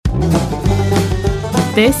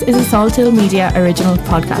This is a Salthill Media original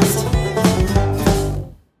podcast.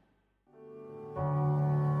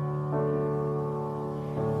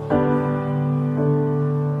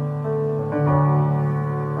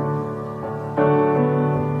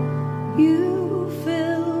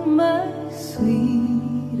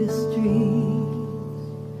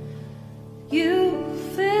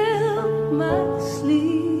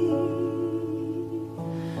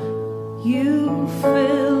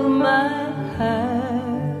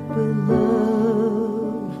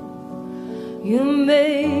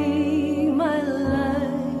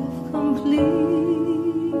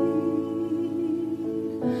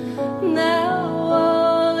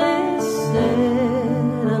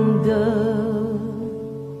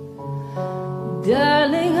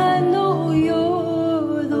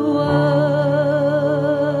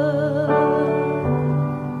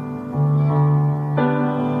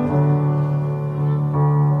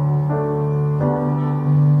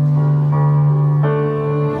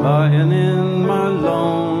 Lying in my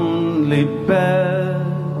lonely bed,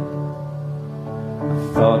 I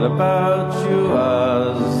thought about you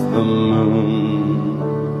as the moon,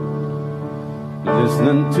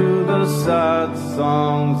 listening to the sad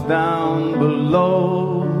songs down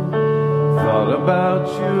below. Thought about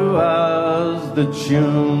you as the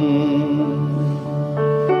tune.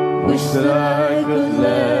 Wish that I could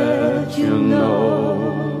let you know.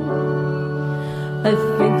 I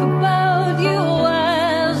think about you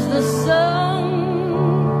as the sun.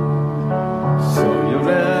 So you're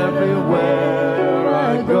everywhere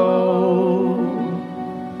I go.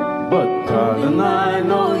 But darling, I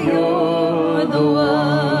know you're the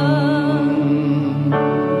one.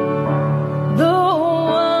 The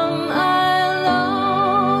one I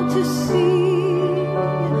long to see,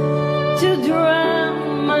 to drown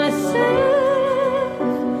myself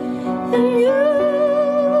in you.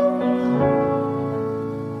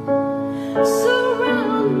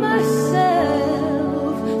 Surround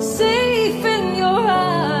myself safe in your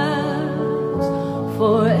arms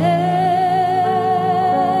forever.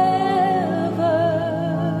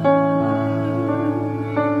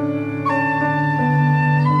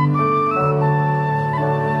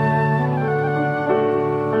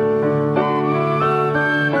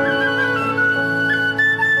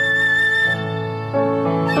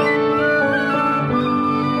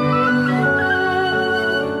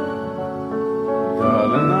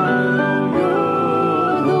 Darling, I know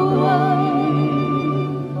you're the one.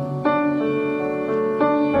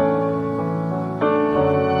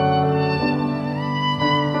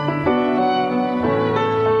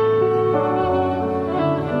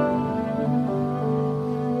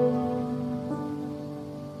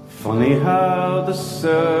 Funny how the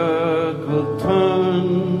circle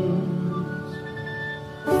turns.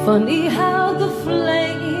 Funny how the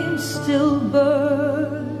flame still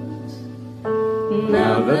burns.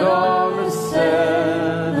 Now that all is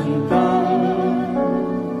said and done,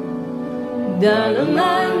 Darling, I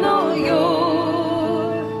know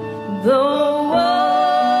you're the one.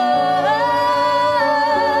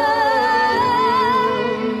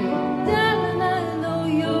 Darling, I know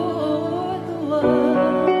you're the one.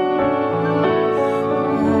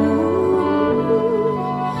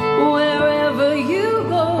 Ooh, wherever you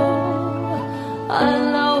go,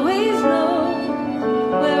 I'll always know.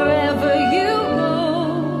 Wherever you go,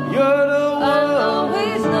 you're the I'll one.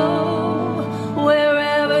 always know.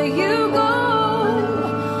 Wherever you go,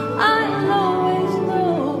 I'll always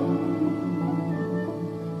know.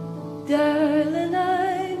 Darling,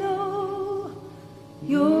 I know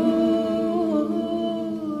you're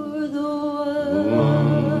the one.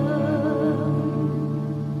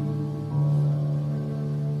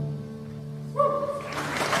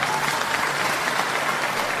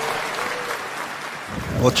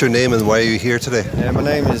 What's your name and why are you here today? My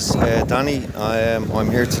name is Danny. I'm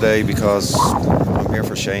here today because I'm here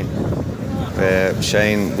for Shane.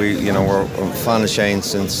 Shane, we're a fan of Shane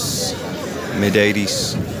since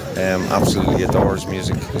mid-80s. Absolutely adores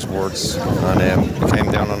music, his words. And we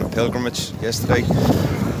came down on a pilgrimage yesterday.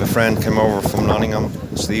 My friend came over from Nottingham,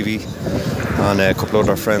 Stevie, and a couple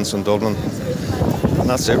other friends from Dublin. And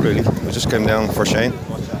that's it really. We just came down for Shane.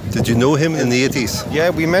 Did you know him in the 80s? Yeah,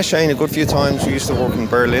 we met Shane a good few times. We used to work in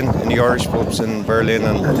Berlin, in the Irish pubs in Berlin,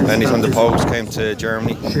 and anytime the Pogues came to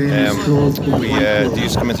Germany, they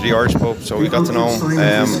used to come into the Irish pub, so we got to know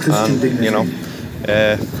him,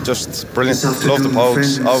 just brilliant. Love the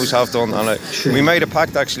Pogues, always have done. And we made a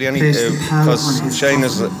pact actually, because Shane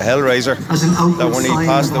is a hellraiser, that when he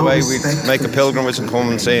passed away, we'd make a pilgrimage and come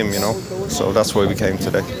and see him, So that's why we came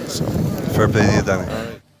today. So. Fair play to you, Danny.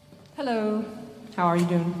 Hello, how are you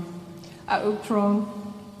doing? Tron,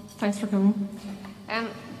 thanks for coming. And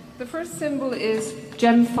the first symbol is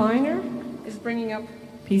Jem Finer is bringing up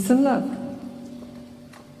peace and love.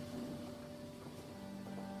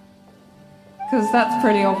 Because that's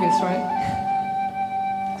pretty obvious, right?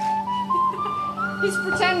 He's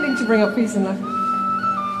pretending to bring up peace and love.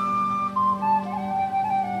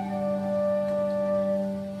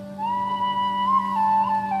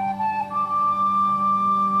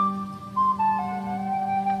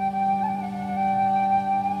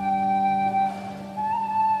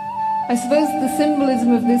 I suppose the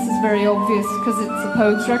symbolism of this is very obvious because it's a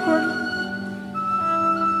Pogues record.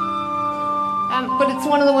 But it's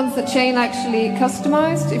one of the ones that Shane actually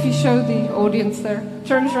customized. If you show the audience there,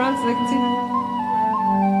 turn it around so they can see.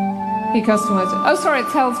 He customized it. Oh, sorry,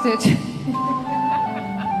 it's Hell's Ditch.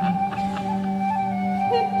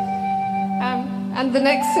 And the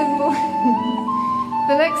next symbol,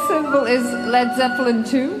 the next symbol is Led Zeppelin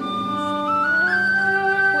 2.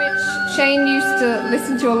 Shane used to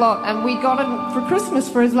listen to a lot, and we got him for Christmas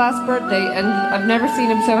for his last birthday, and I've never seen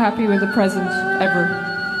him so happy with a present, ever.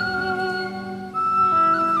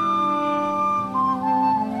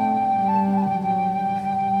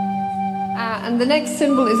 And the next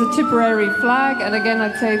symbol is a Tipperary flag, and again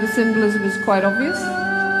I'd say the symbolism is quite obvious.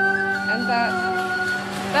 And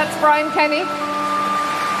that's Brian Kenny.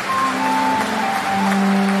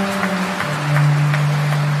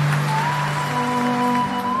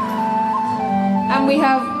 And we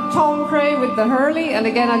have Tom Cray with the Hurley, and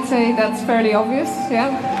again I'd say that's fairly obvious,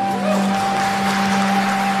 yeah.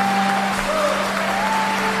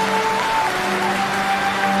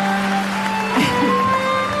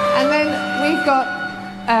 And then we've got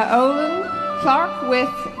Olin Clark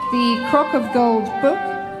with the Crook of Gold book,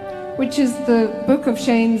 which is the book of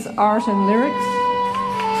Shane's art and lyrics.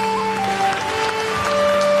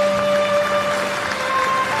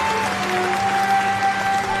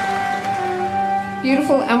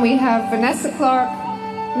 Beautiful. And we have Vanessa Clark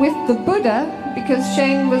with the Buddha, because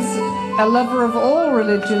Shane was a lover of all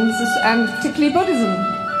religions, and particularly Buddhism.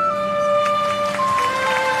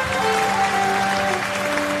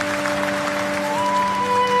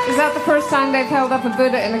 Is that the first time they've held up a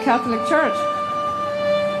Buddha in a Catholic church?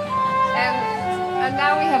 And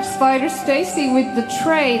now we have Spider Stacy with the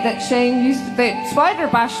tray that Shane used to... The spider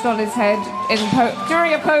bashed on his head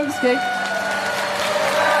during a Pogues gig.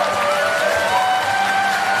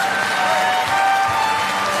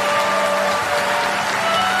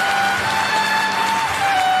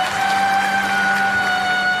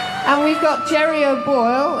 And we've got Jerry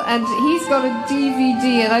O'Boyle, and he's got a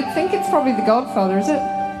DVD, and I think it's probably The Godfather, is it?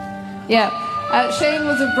 Yeah. Shane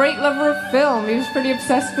was a great lover of film. He was pretty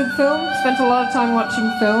obsessed with film, spent a lot of time watching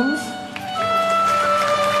films.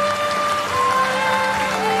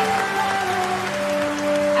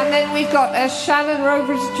 And then we've got a Shannon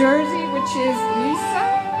Rovers jersey, which is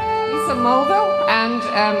Lisa Mulville, and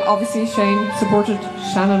obviously Shane supported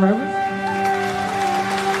Shannon Rovers.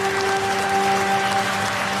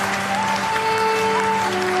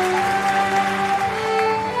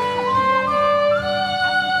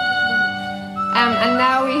 And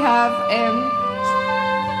now we have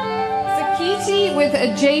Sakiti with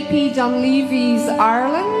a J.P. Dunleavy's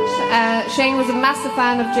Ireland. Shane was a massive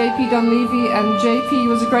fan of J.P. Dunleavy, and J.P.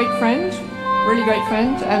 was a great friend, really great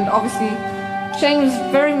friend, and obviously Shane was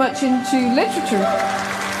very much into literature.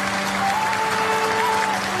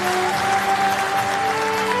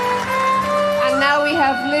 And now we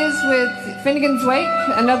have Liz with Finnegan's Wake,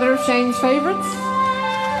 another of Shane's favourites.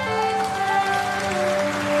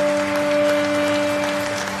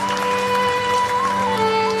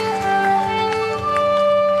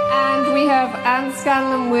 Anne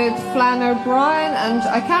Scanlon with Flann O'Brien, and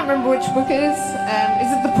I can't remember which book it is.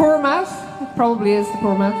 Is it The Poor Mouth? It probably is The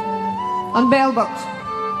Poor Mouth. On Bail Booked.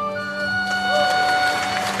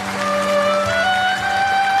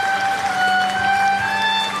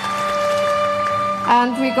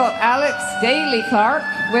 And we got Alex Daly Clark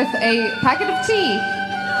with a packet of tea,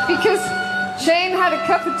 because Shane had a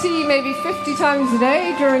cup of tea maybe 50 times a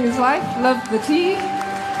day during his life, loved the tea.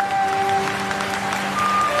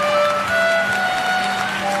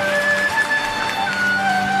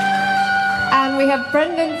 And we have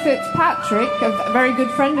Brendan Fitzpatrick, a very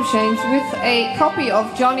good friend of Shane's, with a copy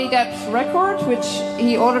of Johnny Depp's record, which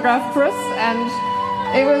he autographed for us. And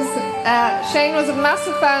it was, Shane was a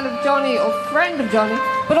massive fan of Johnny, or friend of Johnny,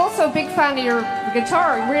 but also a big fan of your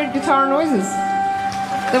guitar, weird guitar noises.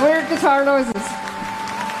 The weird guitar noises.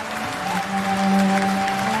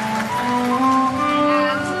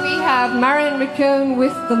 And we have Marion McCone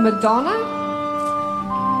with the Madonna,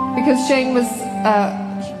 because Shane was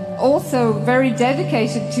also very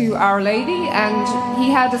dedicated to Our Lady, and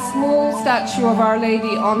he had a small statue of Our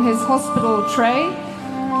Lady on his hospital tray,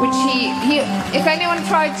 which he if anyone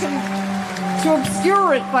tried to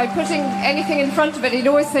obscure it by putting anything in front of it, he'd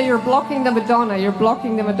always say, "You're blocking the Madonna, you're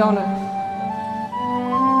blocking the Madonna."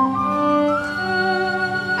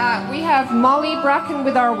 We have Molly Bracken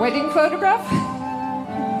with our wedding photograph.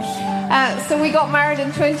 So we got married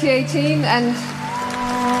in 2018, and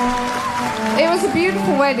it was a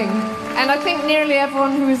beautiful wedding. And I think nearly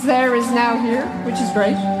everyone who was there is now here, which is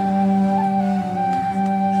great.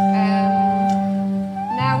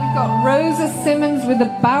 Now we've got Rosa Simmons with a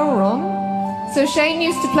bowron. So Shane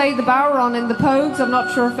used to play the bowron in the Pogues. I'm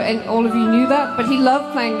not sure if all of you knew that, but he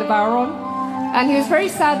loved playing the bowron, and he was very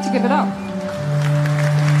sad to give it up.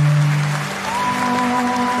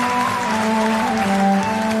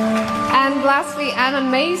 And lastly, Anna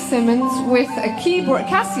Mae Simmons with a keyboard,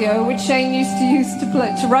 Casio, which Shane used to use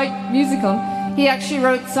to write music on. He actually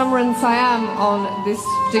wrote Summer in Siam on this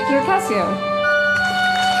particular Casio.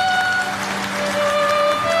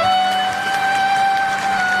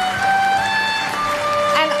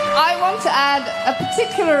 I want to add a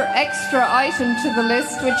particular extra item to the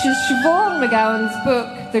list, which is Siobhan MacGowan's book,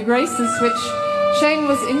 The Graces, which Shane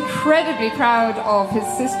was incredibly proud of his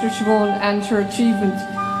sister Siobhan and her achievement.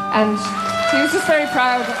 And he was just very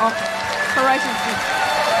proud of her writing.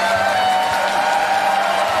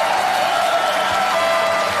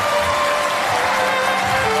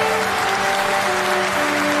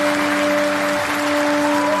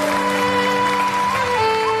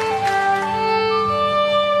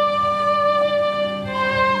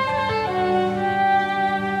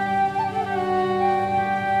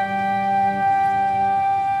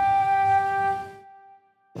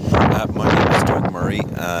 My name is Doug Murray,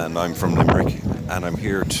 and I'm from Limerick, and I'm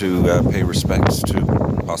here to pay respects to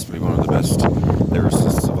possibly one of the best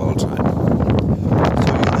lyricists of all time.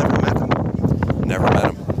 So you never met him? Never met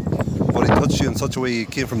him. But he touched you in such a way you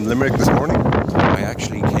came from Limerick this morning? I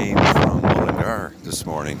actually came from Mullingar this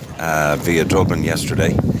morning via Dublin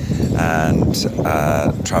yesterday, and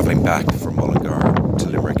travelling back from Mullingar to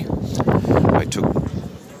Limerick. I took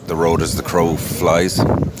the road as the crow flies,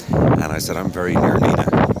 and I said, I'm very near Nina,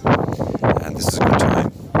 and this is a good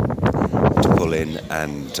time to pull in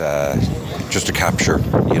and just to capture,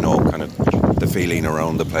 kind of the feeling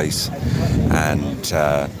around the place. And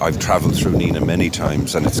I've travelled through Nina many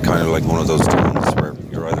times, and it's kind of like one of those towns where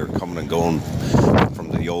you're either coming and going from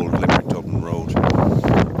the old Limerick-Dublin road.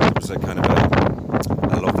 It was a kind of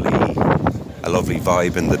a lovely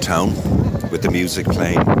vibe in the town with the music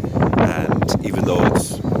playing, and even though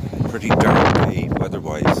it's pretty dark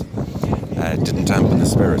weather-wise, it didn't dampen the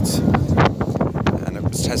spirits. And it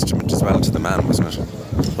was testament as well to the man, wasn't it?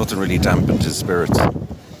 Nothing really dampened his spirits.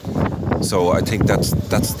 So I think that's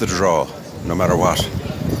the draw, no matter what.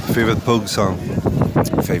 Favourite Pogue song?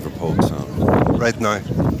 Favourite Pogue song? Right now,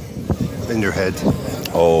 in your head?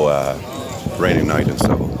 Rainy Night in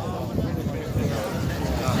Soho.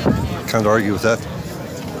 Can't argue with that.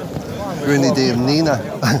 Rainy Day of Nina.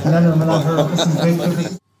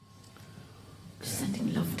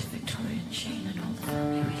 Sending love to Victoria and Shane and all the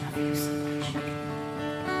family. We love you so much.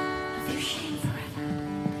 Love you, Shane, forever.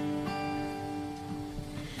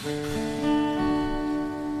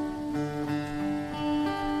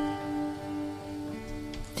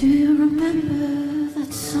 Do you remember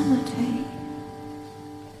that summer day?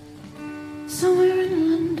 Somewhere in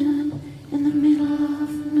London, in the middle of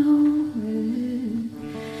nowhere.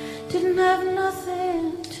 Didn't have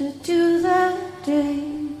nothing to do that day.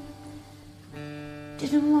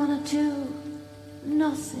 Didn't want to do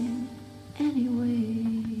nothing anyway.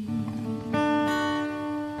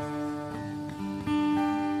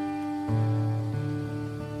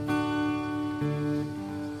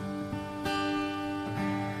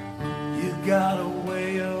 You got a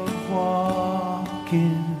way of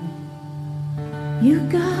walking. You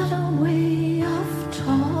got a way of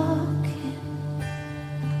talking.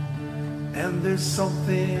 And there's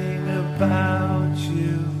something about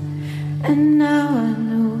you. And now I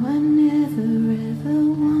know I never ever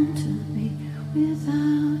want to be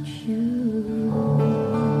without you.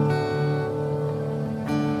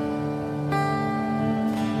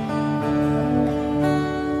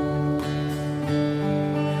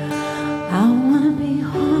 I wanna be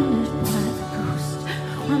haunted by the ghost.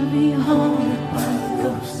 Wanna be haunted by the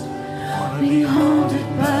ghost. Wanna be haunted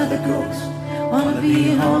by the ghost. Wanna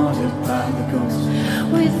be haunted by the ghost.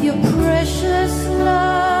 With your precious love.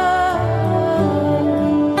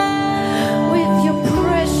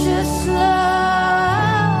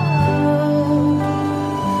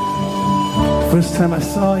 First time I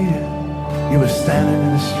saw you, You were standing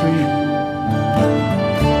in the street.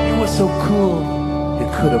 You were so cool, you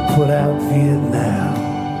could have put out Vietnam.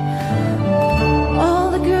 All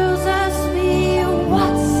the girls ask me,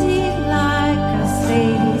 what's he like? I say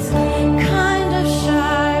he's kind of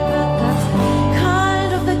shy, but that's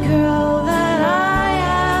kind of the girl that I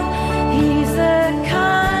am. He's the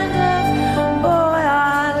kind of boy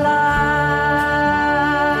I like.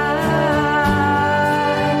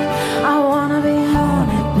 I wanna be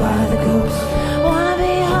haunted by the ghost. Wanna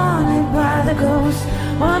be haunted by the ghost.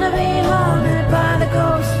 Wanna be haunted by the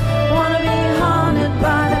ghost. Wanna be haunted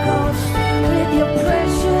by the ghost. With your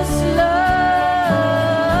precious love.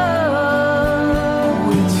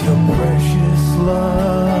 With your precious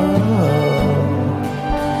love.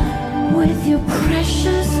 With your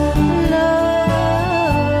precious love.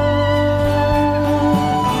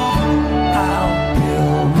 I'll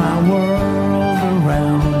build my world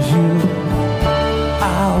around you.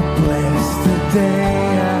 I'll bless the day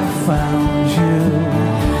I found you.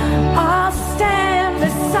 I'll stand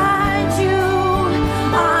beside you.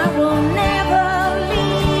 I will never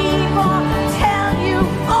leave or tell you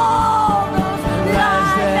all those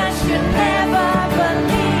lies that you never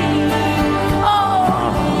believe. Oh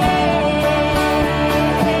yeah.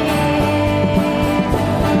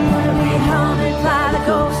 Wanna be haunted by the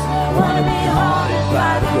ghost. Wanna be haunted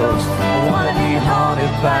by the ghost. Wanna be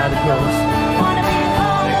haunted by the ghost. Wanna be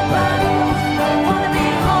haunted by the ghost. Wanna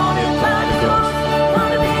be haunted by the ghost.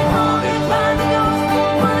 Wanna be haunted by the ghost.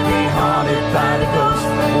 Wanna be haunted by the ghost.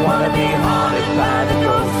 Wanna be haunted by the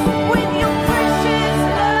ghost. With your precious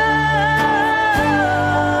love.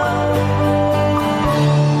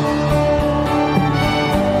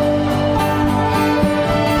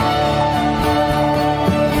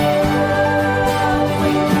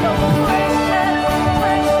 With your precious,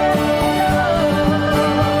 precious love.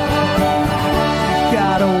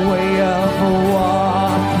 Got a way of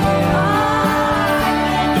walking.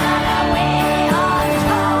 Got a way of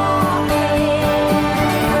talking.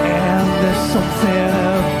 And there's something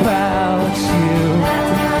about you.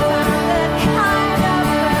 That's not the kind of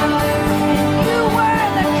girl. You were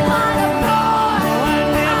the kind of boy I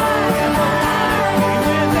Without and you, I never, ever, ever wanna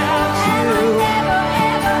be without I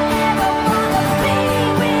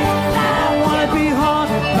wanna you. be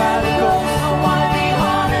haunted by the ghost. I wanna be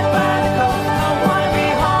haunted by the ghost. I wanna be haunted by the ghost. I wanna be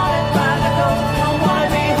haunted by the ghost. I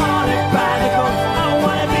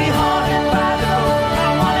wanna be haunted by the ghost. I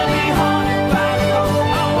wanna be haunted by the ghost.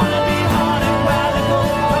 I wanna be haunted by the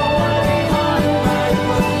ghost. I wanna be haunted by the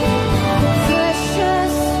ghost.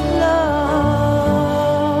 Precious love,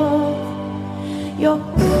 your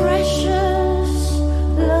precious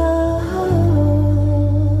love.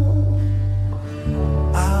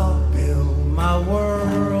 I'll build my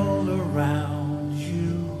world around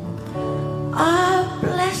you. I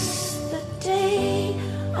bless the day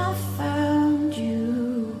I found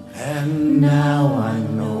you. And now I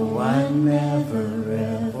know I never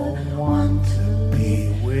ever want to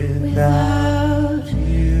be without you.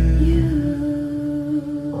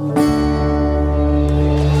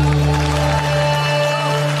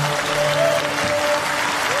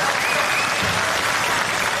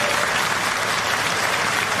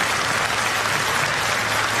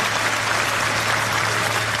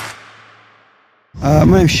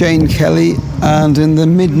 My name's Shane Kelly, and in the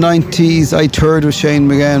mid-90s I toured with Shane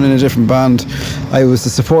MacGowan in a different band. I was the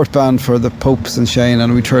support band for the Popes and Shane,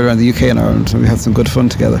 and we toured around the UK and Ireland, and we had some good fun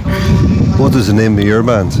together. What was the name of your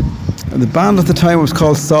band? The band at the time was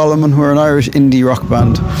called Solomon, who were an Irish indie rock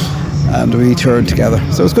band, and we toured together,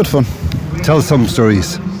 so it was good fun. Tell us some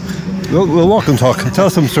stories. We'll walk and talk. Tell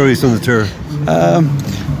us some stories on the tour.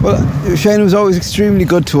 Well, Shane was always extremely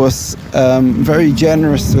good to us, very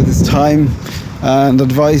generous with his time and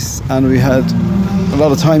advice, and we had a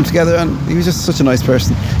lot of time together, and he was just such a nice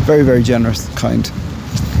person, very, very generous, kind.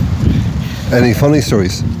 Any funny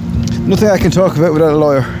stories? Nothing I can talk about without a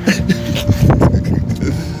lawyer.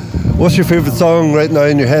 What's your favourite song right now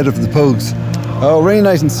in your head of the Pogues? Oh, Rainy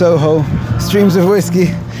Night in Soho, Streams of Whiskey.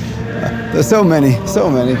 There's so many.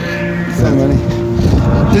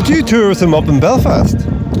 Did you tour with them up in Belfast?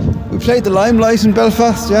 We played the Limelight in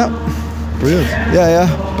Belfast, yeah. Brilliant. Yeah.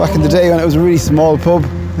 Back in the day when it was a really small pub.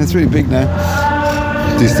 It's really big now.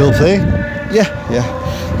 Do you still play? Yeah.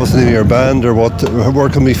 What's the name of your band, or where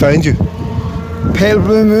can we find you? Pale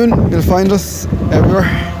Blue Moon, you'll find us everywhere.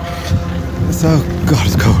 So, God,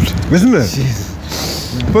 it's cold. Isn't it?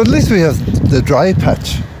 Jeez. But at least we have the dry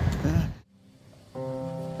patch.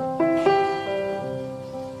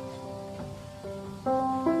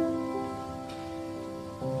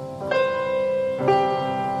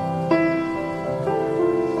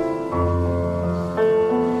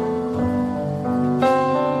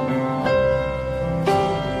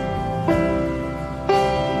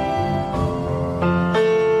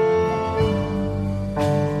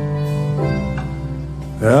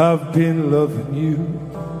 I've been loving you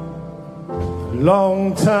a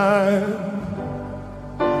long time.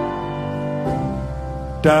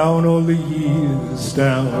 Down all the years,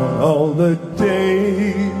 down all the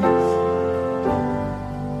days.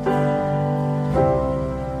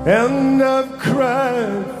 And I've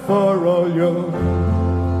cried for all your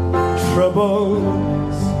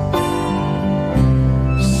troubles,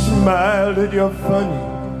 smiled at your funny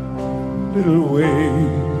little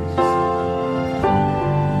ways.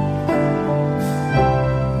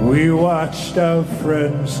 We watched our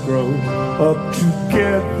friends grow up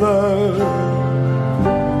together,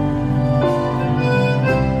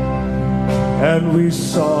 and we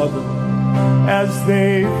saw them as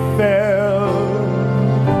they fell.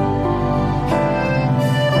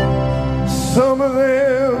 Some of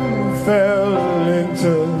them fell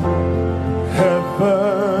into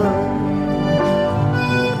heaven,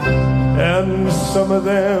 and some of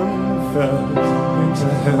them fell into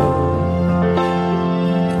hell.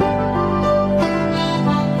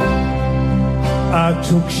 I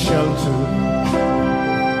took shelter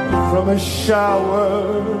from a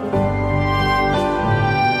shower,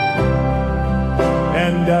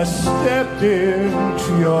 and I stepped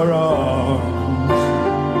into your arms.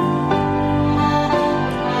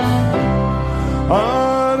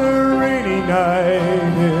 On a rainy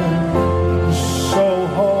night in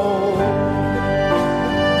Soho,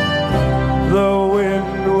 the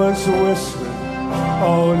wind was whistling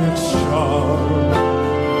all its charm,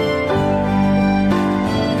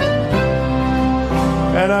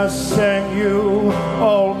 and I sang you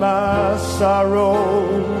all my sorrow,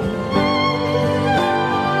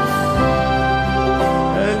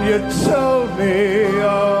 and you told me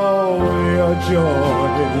all your joy.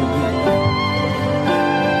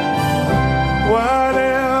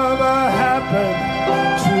 Whatever happened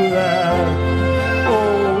to that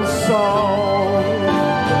old song,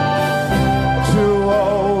 to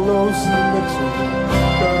all those little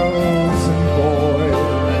girls and boys?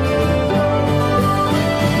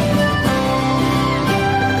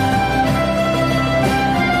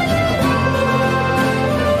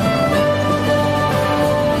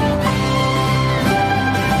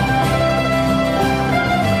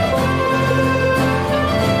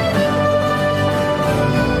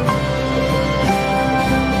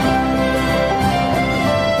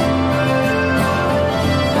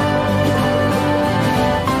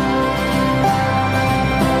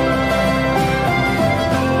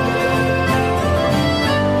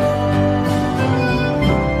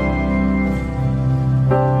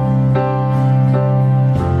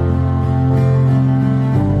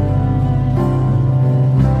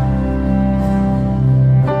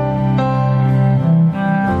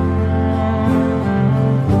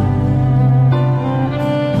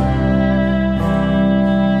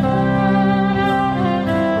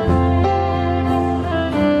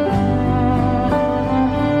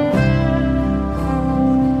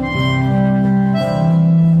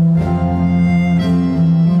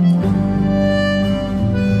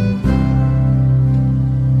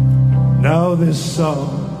 Now this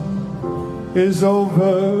song is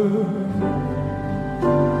over.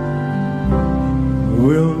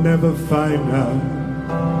 We'll never find out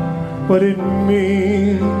what it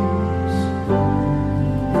means.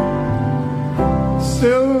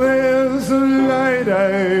 Still there's a light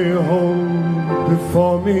I hold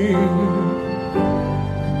before me,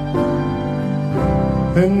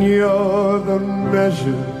 and you're the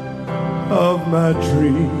measure of my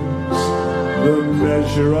dreams, the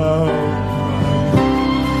measure of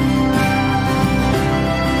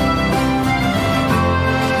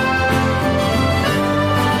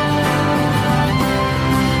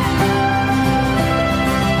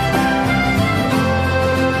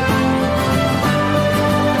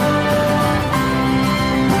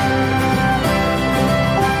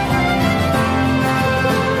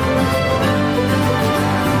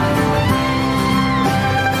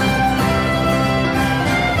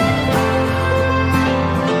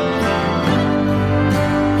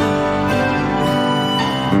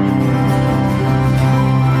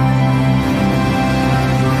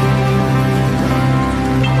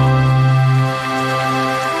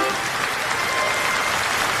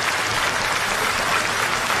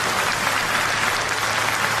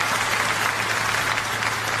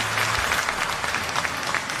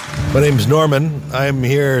My name's Norman. I'm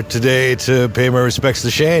here today to pay my respects to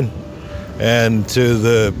Shane and to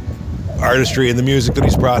the artistry and the music that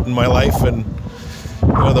he's brought in my life and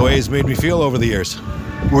the way he's made me feel over the years.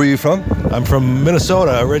 Where are you from? I'm from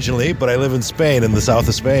Minnesota originally, but I live in Spain, in the south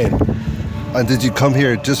of Spain. And did you come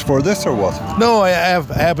here just for this or what? No, I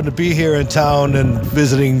happened to be here in town and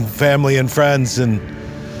visiting family and friends, and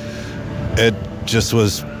it just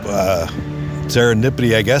was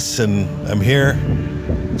serendipity, I guess, and I'm here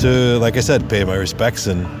to, like I said, pay my respects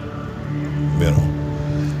and,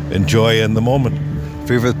 enjoy in the moment.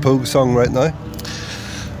 Favorite Pogue song right now?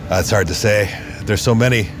 That's hard to say. There's so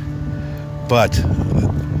many. But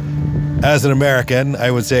as an American,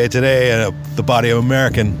 I would say today The Body of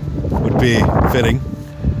American would be fitting.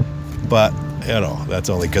 But, that's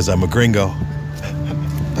only because I'm a gringo.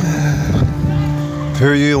 Who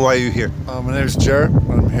are you and why are you here? My name is Ger.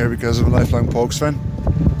 I'm here because I'm a lifelong Pogues fan.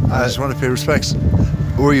 I just want to pay respects.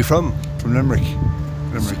 Where are you from? From Limerick.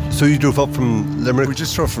 So you drove up from Limerick? We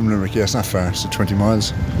just drove from Limerick, yeah, it's not far. It's 20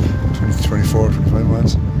 miles, 24, 25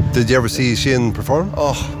 miles. Did you ever see Shane perform?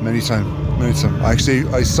 Oh, many times. Actually,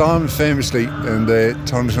 I saw him famously in the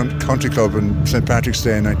Town Country Club on St. Patrick's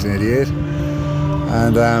Day in 1988.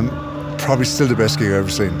 And probably still the best gig I've ever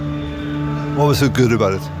seen. What was so good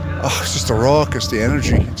about it? Oh, it's just the raucous, the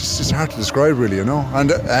energy. It's hard to describe, really,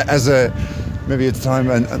 And as maybe at the time,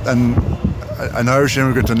 an Irish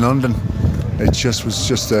immigrant in London, it just was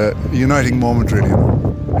just a uniting moment, really.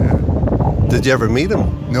 Yeah. Did you ever meet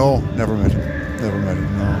him? No, never met him.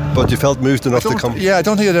 No. But you felt moved enough to come? Yeah, I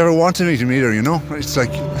don't think I'd ever want to meet him either. It's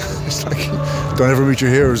like don't ever meet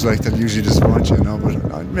your heroes like that. Usually disappoint you,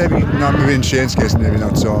 But maybe not. Maybe in Shane's case, maybe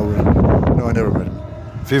not so. No, I never met him.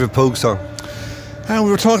 Favorite Pogue song? We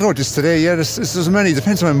were talking about this today. Yeah, there's many.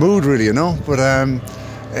 Depends on my mood, really. But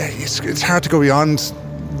it's hard to go beyond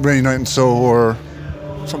Rainy Night and So, or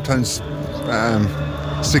sometimes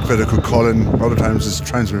Sickbed of Cullen. Other times it's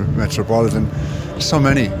Trans-Metropolitan. There's so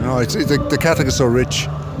many. The catalog is so rich.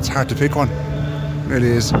 It's hard to pick one. It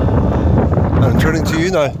really is. I'm turning to you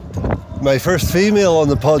now. My first female on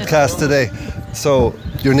the podcast today. So,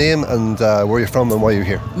 your name and where you're from and why you're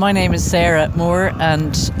here. My name is Sarah Moore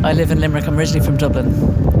and I live in Limerick. I'm originally from Dublin.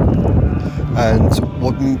 And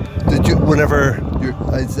what did you,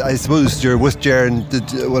 I suppose you're with Ger, and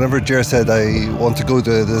whenever Ger said, I want to go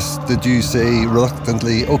to this, did you say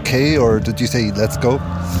reluctantly, okay, or did you say, let's go?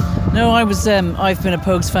 No, I've been a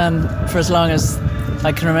Pogues fan for as long as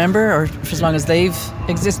I can remember, or for as long as they've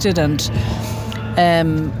existed, and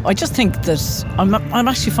I just think that I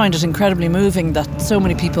actually find it incredibly moving that so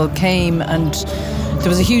many people came, and there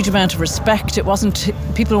was a huge amount of respect. It wasn't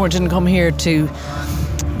people didn't come here to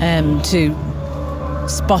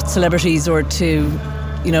spot celebrities or to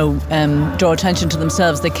draw attention to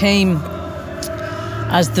themselves. They came,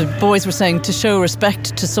 as the boys were saying, to show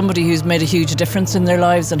respect to somebody who's made a huge difference in their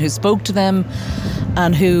lives and who spoke to them,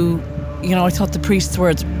 and who, I thought the priests'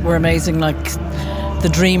 words were amazing, like the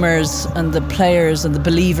dreamers and the players and the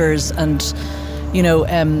believers. And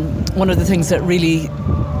one of the things that really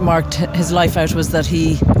marked his life out was that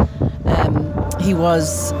he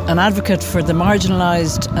was an advocate for the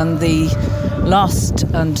marginalised and the lost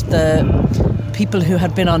and the people who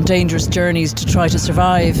had been on dangerous journeys to try to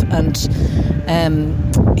survive, and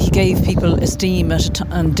he gave people esteem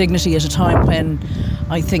and dignity at a time when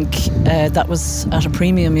I think that was at a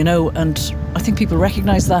premium, and I think people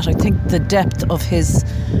recognise that. I think the depth of his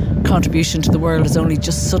contribution to the world is only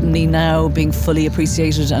just suddenly now being fully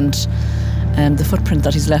appreciated, and the footprint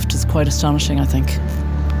that he's left is quite astonishing, I think.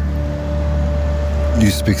 You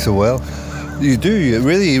speak so well. You do, you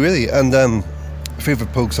really, really. And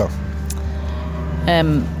favourite Pogue song?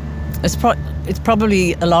 It's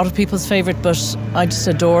probably a lot of people's favourite, but I just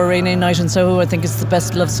adore Rainy Night in Soho. I think it's the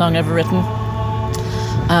best love song ever written.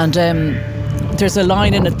 And there's a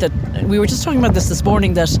line in it that we were just talking about this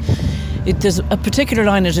morning, that there's a particular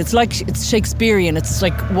line in it. It's Shakespearean. It's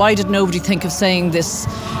like, why did nobody think of saying this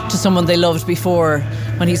to someone they loved before?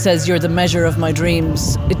 When he says, "You're the measure of my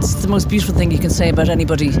dreams." It's the most beautiful thing you can say about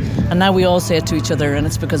anybody. And now we all say it to each other, and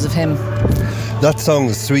it's because of him. That song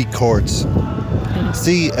is 3 chords.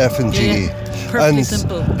 C, F and G. Yeah. Perfectly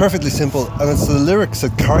simple. Perfectly simple. And it's the lyrics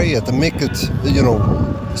that carry it, that make it,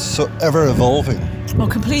 so ever evolving. Oh,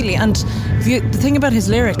 completely. And the thing about his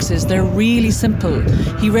lyrics is they're really simple.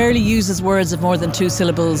 He rarely uses words of more than 2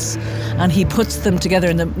 syllables, and he puts them together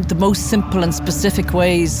in the most simple and specific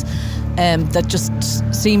ways that just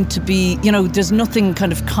seem to be, there's nothing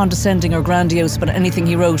kind of condescending or grandiose about anything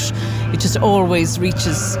he wrote. It just always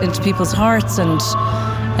reaches into people's hearts, and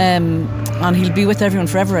he'll be with everyone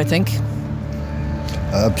forever, I think.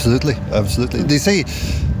 Absolutely. They say,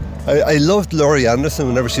 I loved Laurie Anderson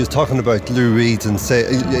whenever she was talking about Lou Reed, and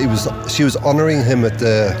she was honouring him at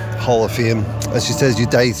the Hall of Fame, and she says, you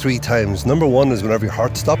die 3 times. Number 1 is whenever your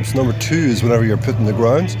heart stops. Number 2 is whenever you're put in the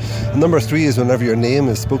ground. And number 3 is whenever your name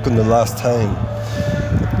is spoken the last time.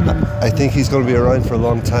 I think he's going to be around for a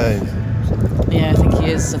long time. Yeah, I think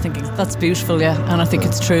he is. I think that's beautiful, yeah, and I think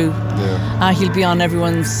it's true. Yeah. He'll be on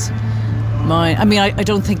everyone's mine. I mean, I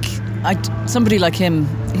don't think somebody like him,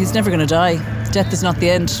 he's never going to die. Death is not the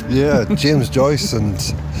end. Yeah, James Joyce and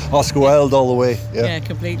Oscar Wilde all the way. Yeah,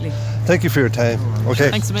 completely. Thank you for your time. Okay,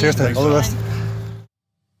 Thanks a cheers, million. all the best.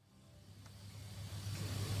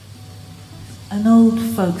 An old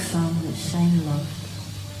folk song that Shane loved.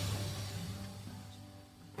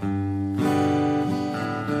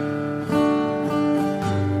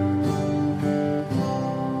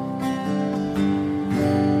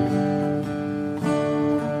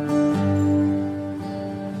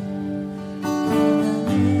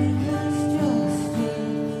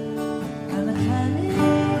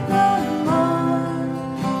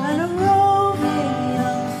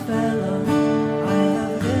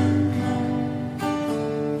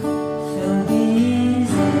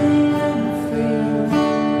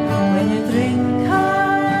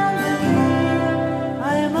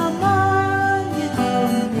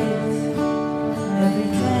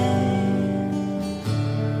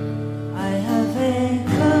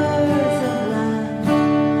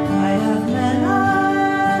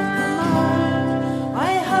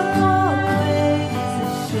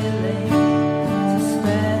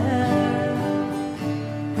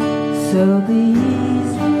 So be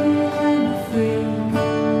easy and free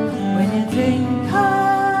when you drink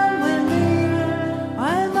hard when near.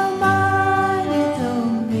 I'm a man you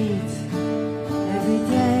don't meet every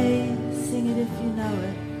day. Sing it if you know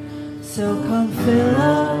it. So come fill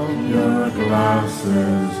up your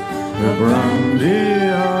glasses, the brandy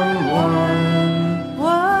and wine,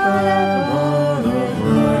 whatever the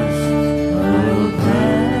price I will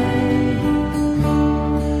pay.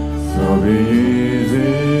 So be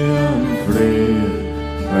easy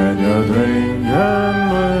when you're drinking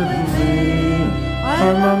with me.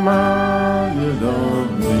 I'm a man you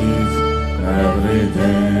don't meet every day.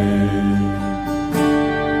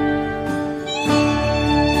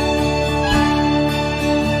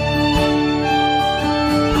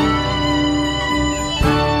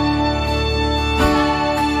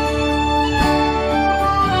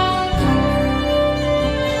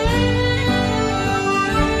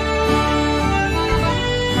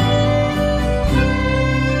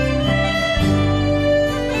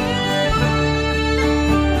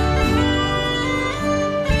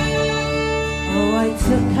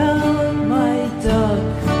 Took out my dog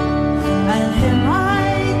and him I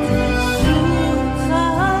did shoot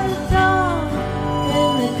down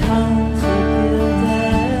in the country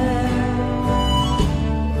building.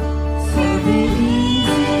 So be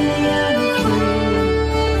easy and free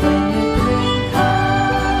when you drink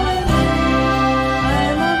hard.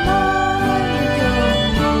 I'm a man you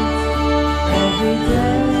don't meet every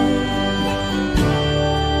day.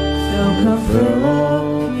 So come fill up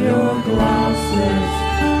your glasses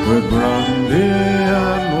with brandy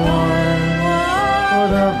and wine,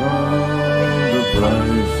 whatever the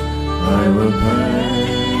price I will pay.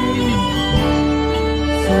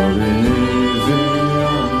 So be easy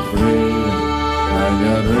and free when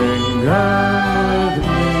you're drinking with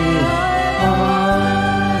me.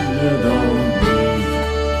 You don't meet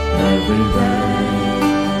every day.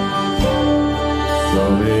 So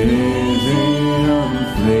be easy and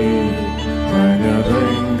free when you're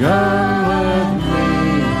drinking with me.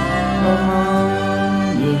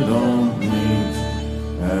 You don't meet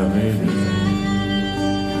every day.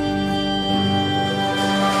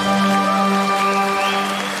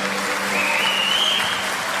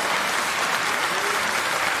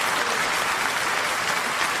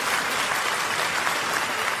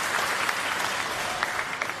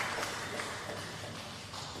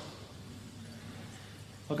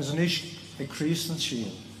 Agus an ish ag Christ an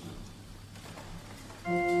Shield.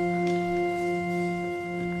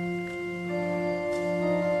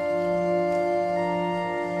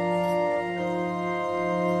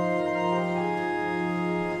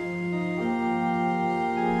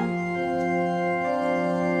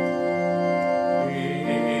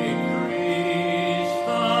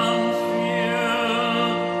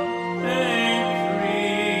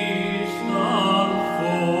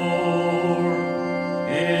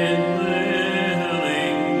 In the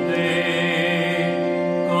living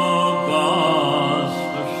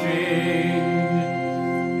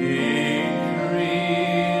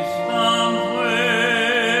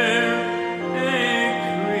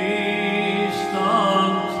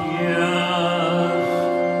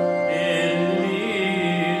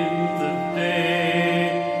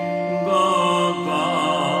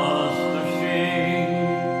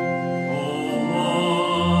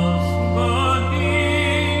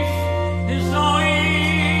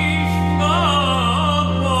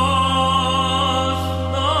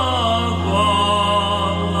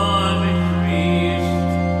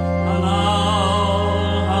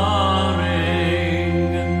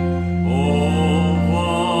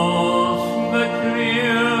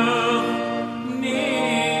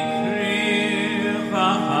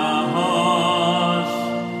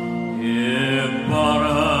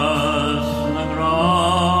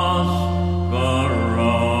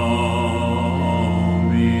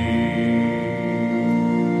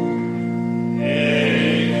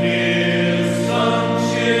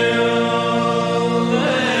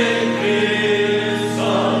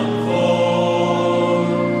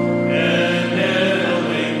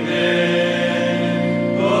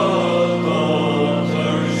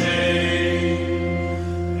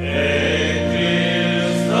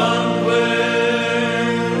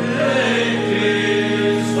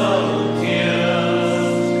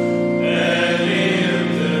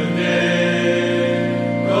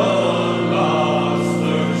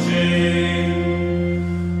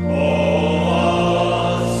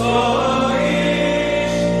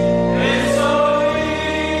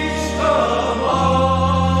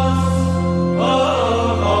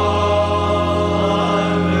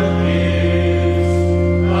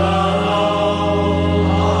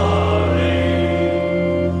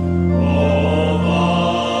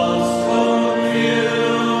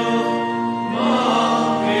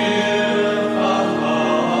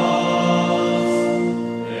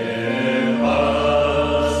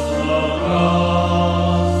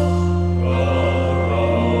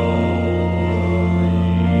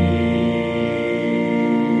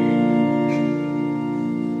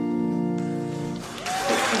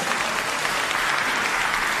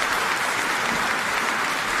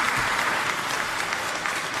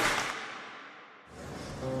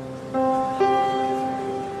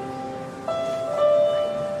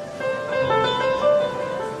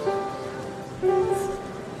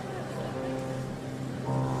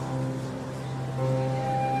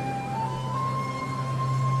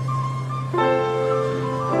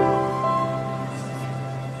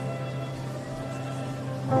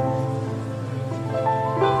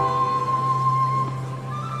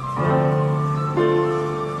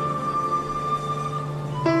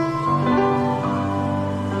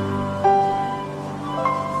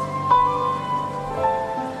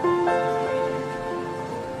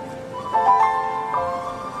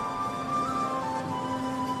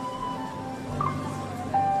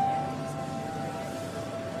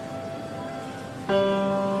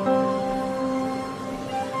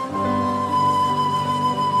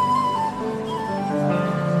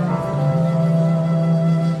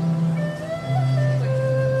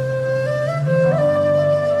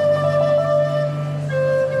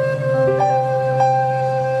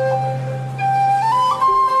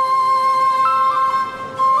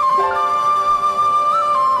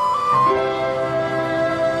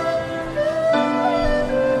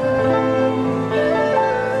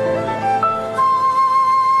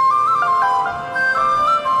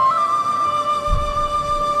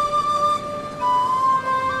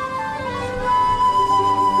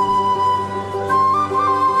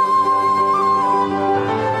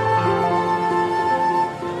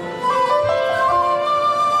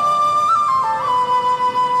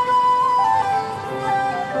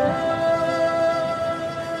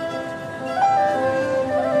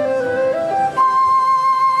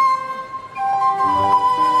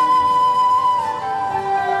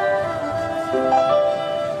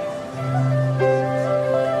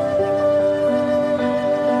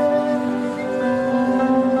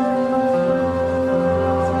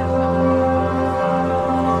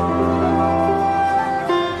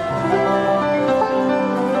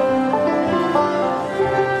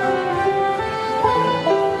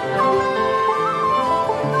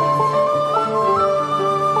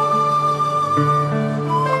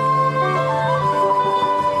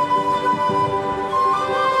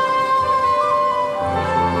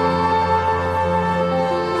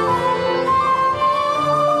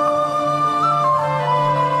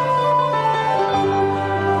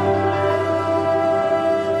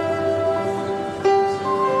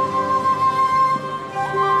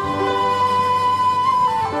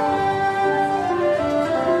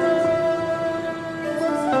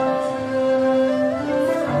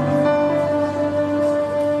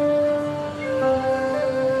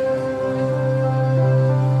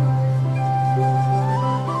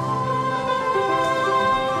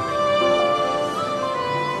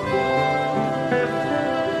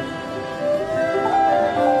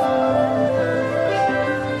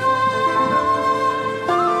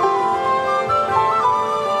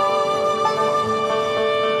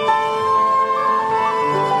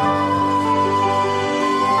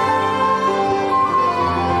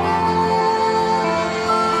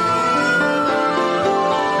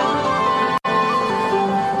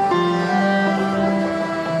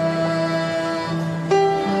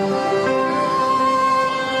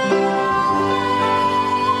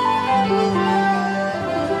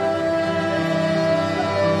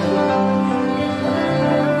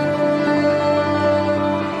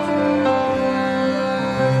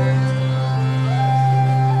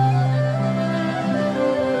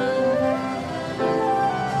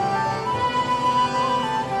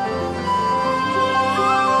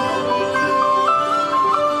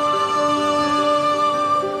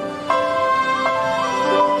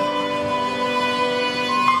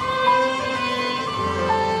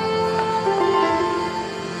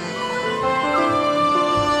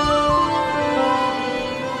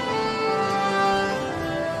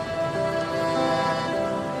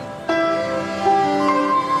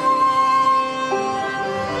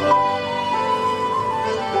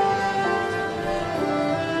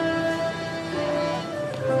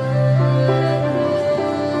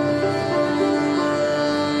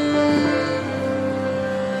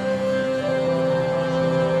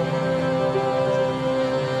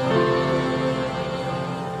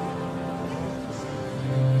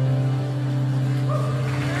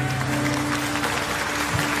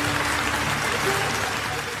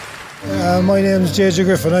My name's JJ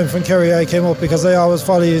Griffin. I'm from Kerry. I came up because I always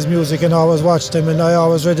follow his music and always watched him, and I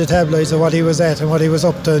always read the tabloids of what he was at and what he was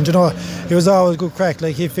up to. And he was always good crack.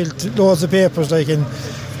 Like, he filled loads of papers, like, and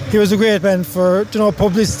he was a great man for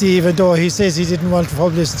publicity, even though he says he didn't want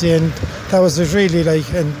publicity, and that was it really, like.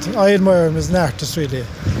 And I admire him as an artist, really.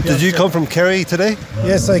 Did you come from Kerry today?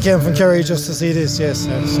 Yes, I came from Kerry just to see this. Yes,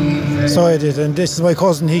 so I did. And this is my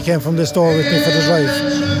cousin. He came from this door with me for the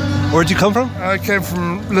drive. Where'd you come from? I came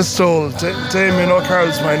from Listowel. Damien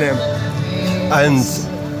O'Carroll's my name. And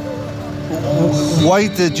why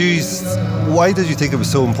did you think it was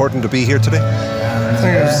so important to be here today? I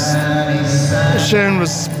think Shane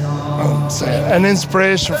was an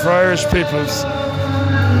inspiration for Irish people. It's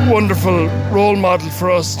a wonderful role model for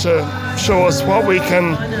us to show us what we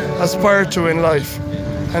can aspire to in life.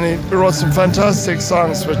 And he wrote some fantastic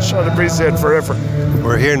songs which I'd appreciate forever.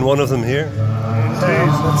 We're hearing one of them here.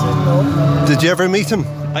 Did you ever meet him?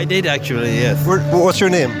 I did actually, yes. What's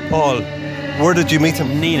your name? Paul. Where did you meet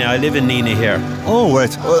him? Nina. I live in Nina here. Oh,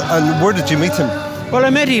 right. And where did you meet him? Well,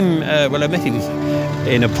 I met him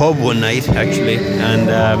in a pub one night, actually. And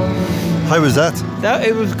how was that?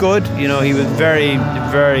 It was good. He was very,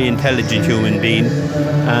 very intelligent human being,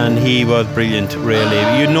 and he was brilliant, really.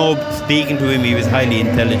 Speaking to him, he was highly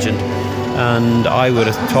intelligent, and I would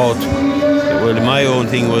have thought, well, my own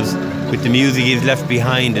thing was, with the music he's left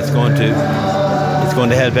behind, it's going to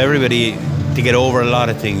help everybody to get over a lot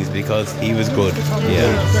of things, because he was good.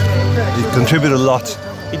 Yeah, he contributed a lot.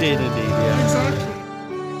 He did indeed. Yeah. Exactly.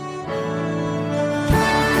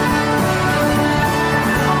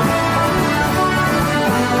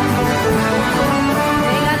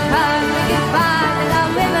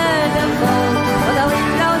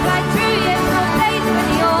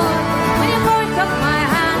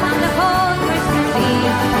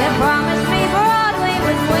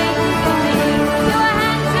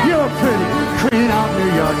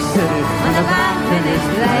 When the band finished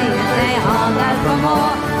playing, they hauled out for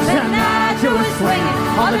more. Then Nigel was swinging,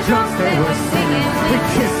 all the drums they were singing. We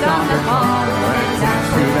kissed on the hall, we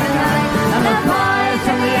danced through the night. And the boys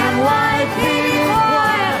from the NYPD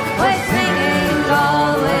choir were singing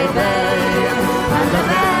Galway Bay. And the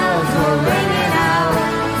bells were ringing out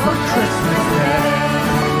for Christmas Day.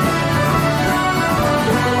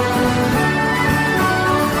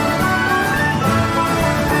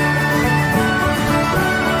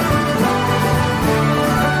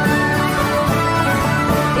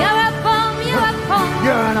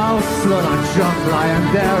 Slut on junk lying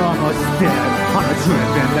there almost dead on a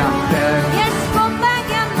dripping out bed. Yes, scumbag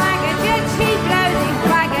and maggot, you cheap lousy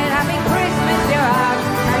faggot, having Christmas your heart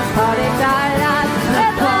and party died. The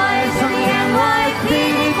boys from the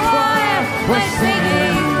NYPD choir were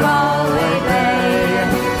singing Galway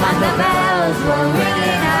Bay, and the bells were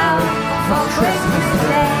ringing out for Christmas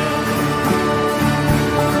Day.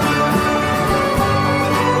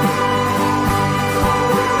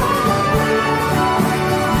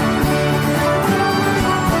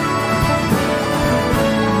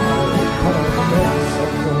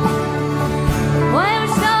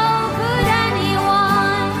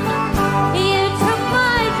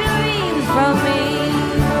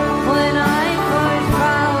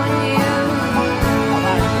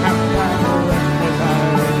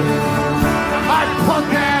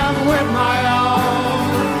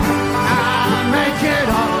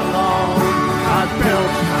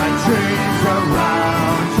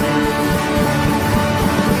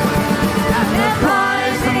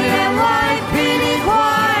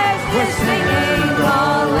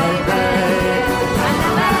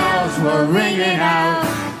 Ringing out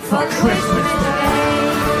for Christmas Day.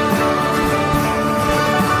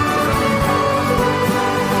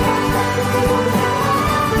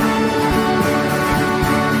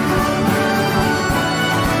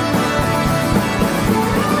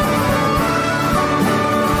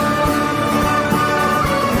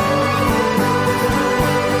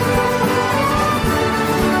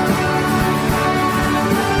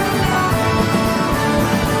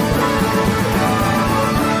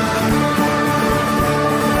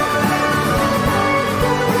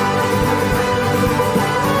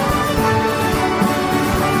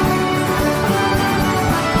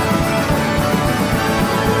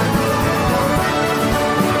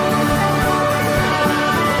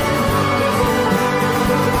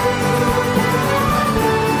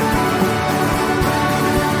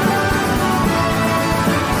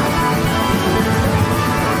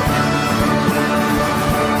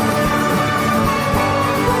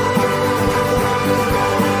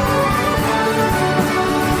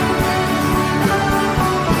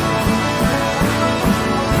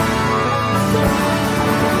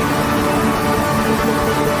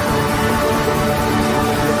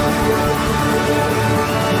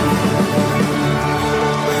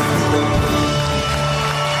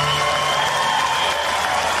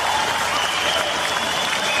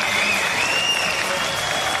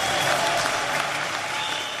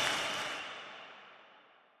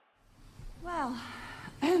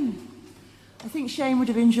 think Shane would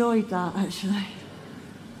have enjoyed that, actually.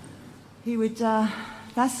 He would,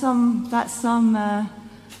 that's some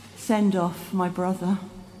send-off, my brother.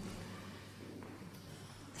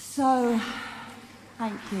 So,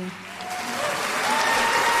 thank you.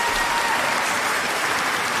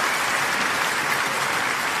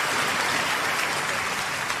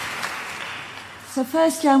 So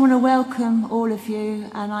firstly, I want to welcome all of you,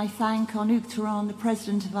 and I thank An Uachtaráin, the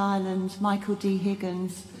President of Ireland, Michael D.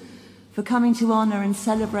 Higgins, for coming to honour and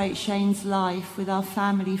celebrate Shane's life with our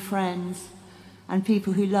family, friends, and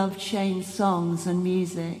people who loved Shane's songs and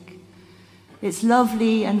music. It's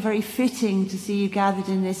lovely and very fitting to see you gathered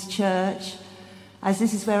in this church, as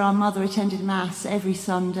this is where our mother attended Mass every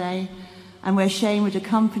Sunday, and where Shane would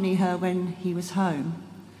accompany her when he was home.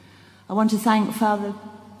 I want to thank Father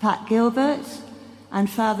Pat Gilbert and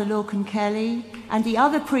Father Lorcan Kelly, and the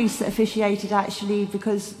other priests that officiated, actually,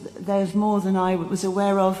 because there's more than I was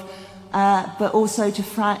aware of, but also to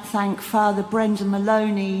thank Father Brendan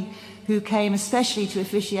Maloney, who came especially to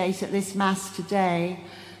officiate at this Mass today,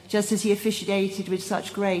 just as he officiated with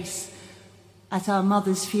such grace at our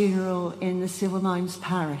mother's funeral in the Silvermines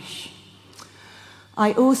parish.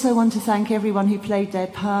 I also want to thank everyone who played their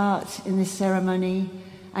part in this ceremony,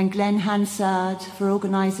 and Glenn Hansard for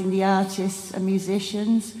organising the artists and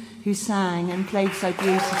musicians who sang and played so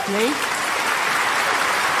beautifully.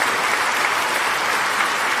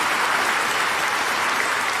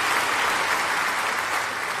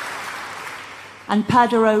 And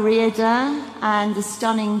Padar O'Riordan and the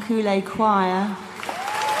stunning Kool-Aid Choir.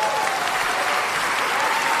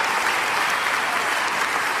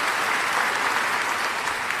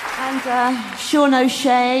 And Sean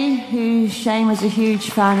O'Shea, who Shane was a huge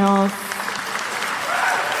fan of.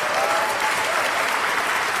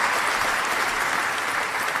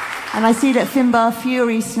 And I see that Finbar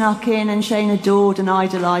Fury snuck in, and Shane adored and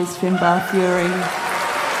idolised Finbar Fury.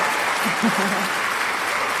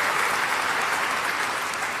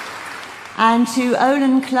 And to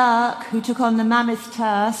Olin Clark, who took on the mammoth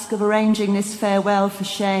task of arranging this farewell for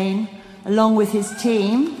Shane, along with his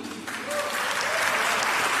team.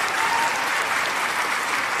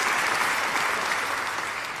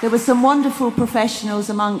 There were some wonderful professionals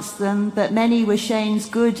amongst them, but many were Shane's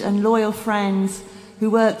good and loyal friends who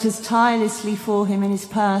worked as tirelessly for him in his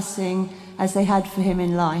passing as they had for him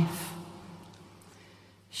in life.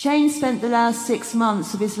 Shane spent the last 6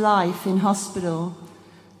 months of his life in hospital,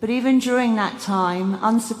 but even during that time,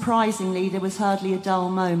 unsurprisingly, there was hardly a dull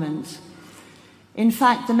moment. In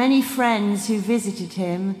fact, the many friends who visited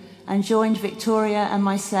him and joined Victoria and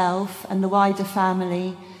myself and the wider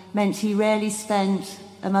family meant he rarely spent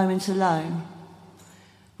a moment alone.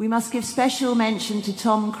 We must give special mention to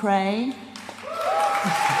Tom Cray,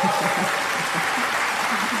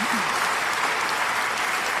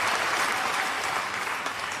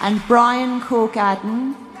 and Brian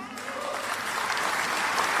Corgadden,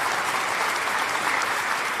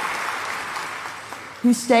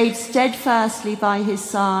 who stayed steadfastly by his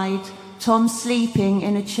side, Tom sleeping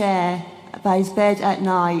in a chair by his bed at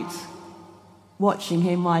night, watching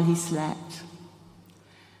him while he slept.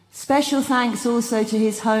 Special thanks also to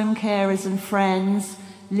his home carers and friends,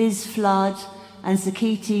 Liz Flood and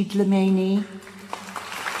Zakiti Dlamini,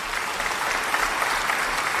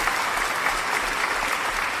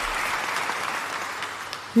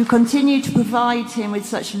 who continue to provide him with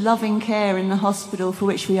such loving care in the hospital, for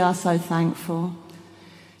which we are so thankful.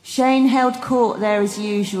 Shane held court there as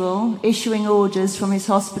usual, issuing orders from his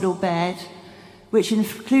hospital bed, which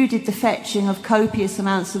included the fetching of copious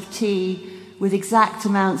amounts of tea with exact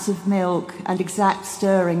amounts of milk and exact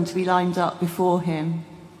stirring to be lined up before him.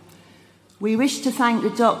 We wish to thank the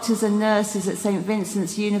doctors and nurses at St.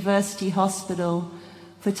 Vincent's University Hospital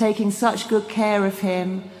for taking such good care of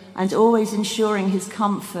him and always ensuring his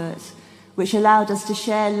comfort, which allowed us to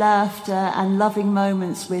share laughter and loving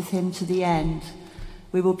moments with him to the end.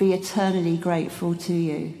 We will be eternally grateful to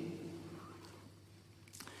you.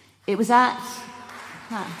 It was at...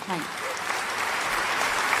 thanks.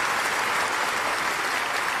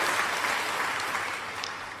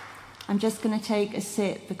 I'm just going to take a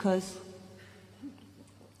sip because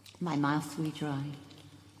my mouth's wee dry.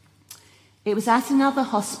 It was at another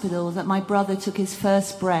hospital that my brother took his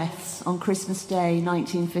first breaths on Christmas Day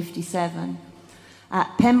 1957,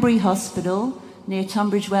 at Pembury Hospital near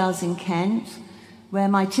Tunbridge Wells in Kent, where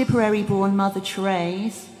my Tipperary-born mother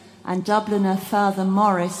Therese and Dubliner Father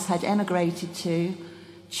Morris had emigrated to,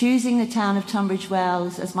 choosing the town of Tunbridge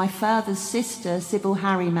Wells as my father's sister, Sybil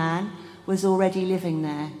Harryman, was already living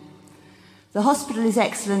there. The hospital is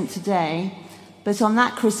excellent today, but on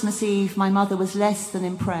that Christmas Eve my mother was less than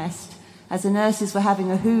impressed, as the nurses were having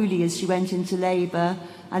a hoolie as she went into labour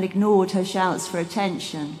and ignored her shouts for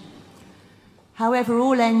attention. However,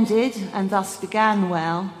 all ended and thus began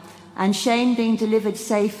well, and Shane being delivered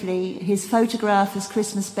safely, his photograph as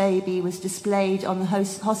Christmas baby was displayed on the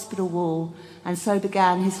hospital wall, and so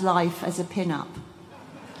began his life as a pin-up.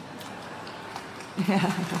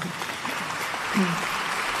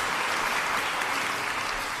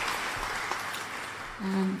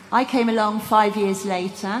 I came along 5 years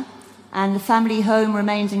later, and the family home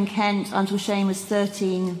remained in Kent until Shane was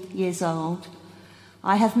 13 years old.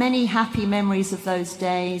 I have many happy memories of those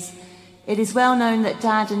days. It is well known that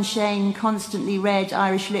Dad and Shane constantly read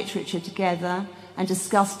Irish literature together and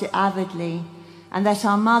discussed it avidly, and that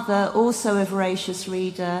our mother, also a voracious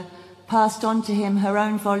reader, passed on to him her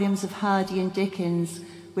own volumes of Hardy and Dickens,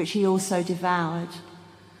 which he also devoured.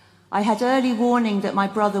 I had early warning that my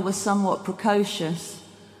brother was somewhat precocious.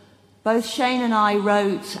 Both Shane and I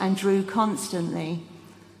wrote and drew constantly.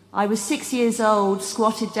 I was 6 years old,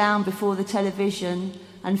 squatted down before the television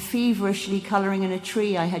and feverishly colouring in a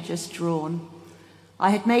tree I had just drawn. I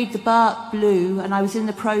had made the bark blue, and I was in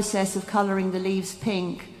the process of colouring the leaves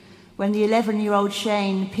pink when the 11-year-old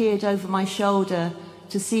Shane peered over my shoulder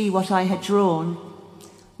to see what I had drawn.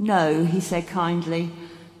 "No," he said kindly,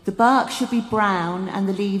 "the bark should be brown and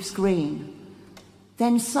the leaves green."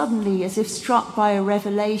 Then suddenly, as if struck by a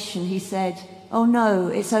revelation, he said, "Oh no,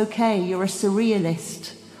 it's okay, you're a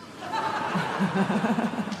surrealist."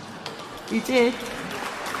 He did.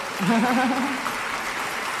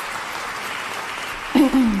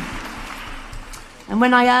 And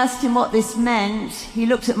when I asked him what this meant, he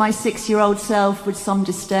looked at my 6-year-old self with some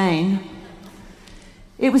disdain.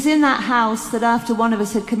 It was in that house that after one of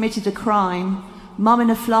us had committed a crime, Mum in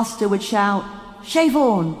a fluster would shout,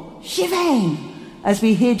 "Siobhan! Siobhan!" as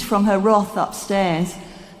we hid from her wrath upstairs,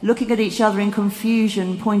 looking at each other in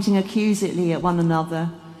confusion, pointing accusedly at one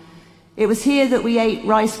another. It was here that we ate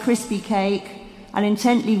Rice Krispie cake and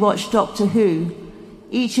intently watched Doctor Who,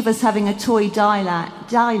 each of us having a toy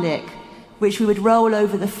Dalek, which we would roll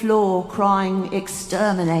over the floor crying,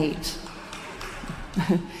 "Exterminate."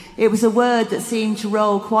 It was a word that seemed to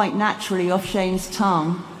roll quite naturally off Shane's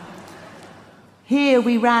tongue. Here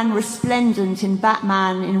we ran resplendent in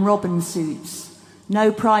Batman in Robin suits.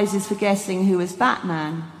 No prizes for guessing who was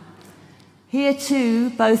Batman. Here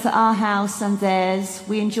too, both at our house and theirs,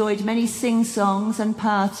 we enjoyed many sing-songs and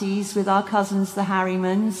parties with our cousins the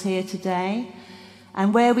Harrimans here today,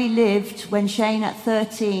 and where we lived when Shane at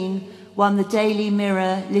 13 won the Daily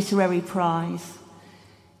Mirror Literary Prize.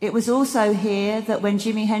 It was also here that when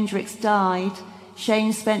Jimi Hendrix died,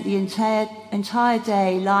 Shane spent the entire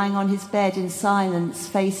day lying on his bed in silence,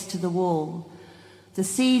 face to the wall. The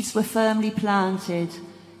seeds were firmly planted,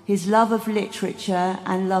 his love of literature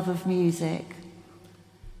and love of music.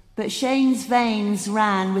 But Shane's veins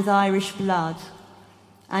ran with Irish blood,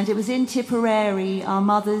 and it was in Tipperary, our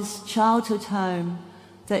mother's childhood home,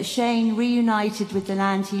 that Shane, reunited with the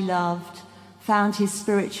land he loved, found his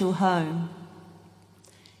spiritual home.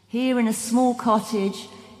 Here in a small cottage,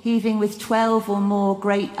 heaving with 12 or more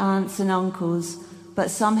great aunts and uncles, but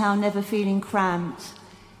somehow never feeling cramped,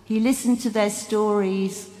 he listened to their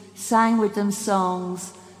stories, sang with them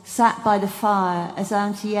songs, sat by the fire as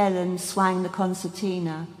Auntie Ellen swang the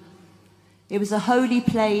concertina. It was a holy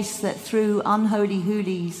place that threw unholy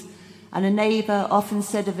hoolies, and a neighbour often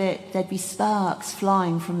said of it there'd be sparks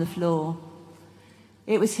flying from the floor.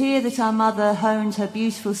 It was here that our mother honed her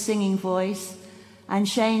beautiful singing voice, and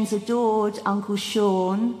Shane's adored Uncle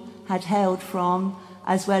Sean had hailed from,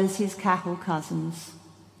 as well as his Cahill cousins.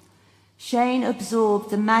 Shane absorbed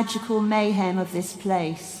the magical mayhem of this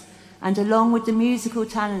place, and along with the musical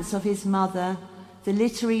talents of his mother, the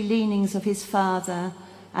literary leanings of his father,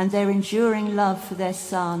 and their enduring love for their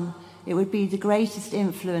son, it would be the greatest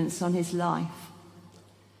influence on his life.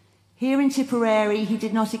 Here in Tipperary, he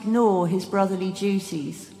did not ignore his brotherly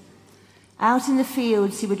duties. Out in the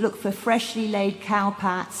fields, he would look for freshly laid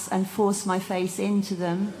cowpats and force my face into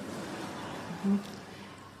them,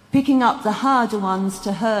 picking up the harder ones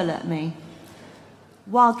to hurl at me.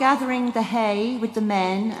 While gathering the hay with the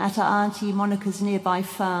men at our Auntie Monica's nearby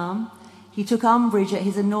farm, he took umbrage at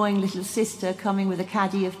his annoying little sister coming with a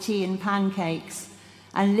caddy of tea and pancakes,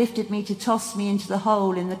 and lifted me to toss me into the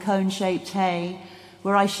hole in the cone-shaped hay,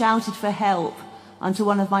 where I shouted for help until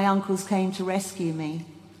one of my uncles came to rescue me.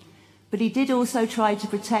 But he did also try to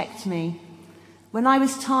protect me. When I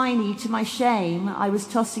was tiny, to my shame, I was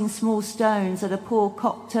tossing small stones at a poor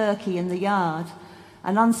cock turkey in the yard,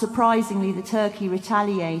 and unsurprisingly the turkey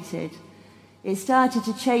retaliated. It started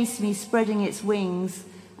to chase me, spreading its wings,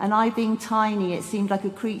 and I being tiny, it seemed like a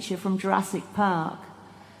creature from Jurassic Park.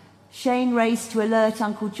 Shane raced to alert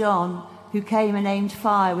Uncle John, who came and aimed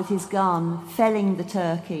fire with his gun, felling the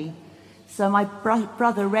turkey. So my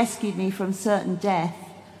brother rescued me from certain death,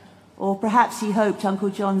 or perhaps he hoped Uncle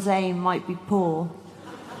John's aim might be poor.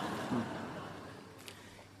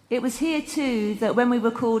 It was here too that when we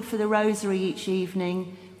were called for the rosary each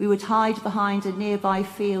evening, we would hide behind a nearby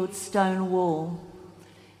field's stone wall.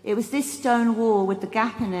 It was this stone wall with the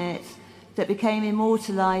gap in it that became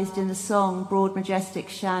immortalised in the song Broad Majestic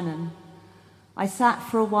Shannon. I sat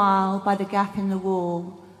for a while by the gap in the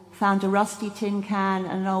wall, found a rusty tin can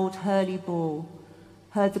and an old hurley ball,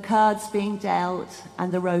 heard the cards being dealt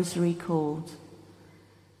and the rosary called.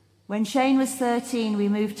 When Shane was 13, we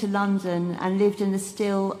moved to London and lived in the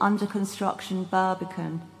still under-construction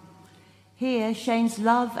Barbican. Here, Shane's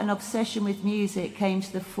love and obsession with music came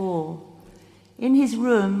to the fore. In his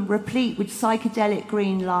room, replete with psychedelic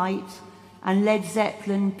green light and Led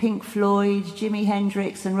Zeppelin, Pink Floyd, Jimi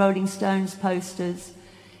Hendrix and Rolling Stones posters,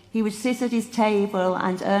 he would sit at his table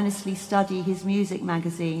and earnestly study his music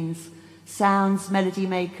magazines, Sounds, Melody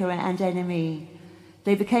Maker and NME.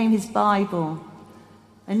 They became his Bible.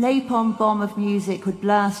 A napalm bomb of music would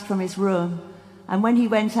blast from his room, and when he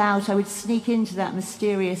went out, I would sneak into that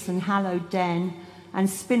mysterious and hallowed den and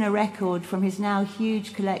spin a record from his now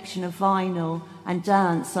huge collection of vinyl and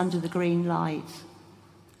dance under the green light.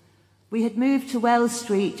 We had moved to Wells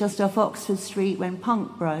Street just off Oxford Street when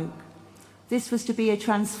punk broke. This was to be a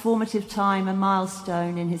transformative time, a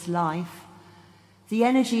milestone in his life. The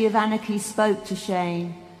energy of anarchy spoke to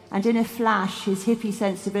Shane, and in a flash his hippie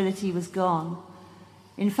sensibility was gone.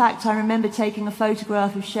 In fact, I remember taking a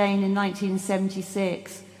photograph of Shane in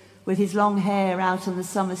 1976 with his long hair out on the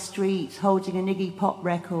summer street holding an Iggy Pop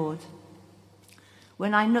record.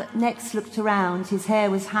 When I next looked around, his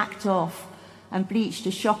hair was hacked off and bleached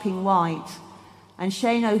a shocking white, and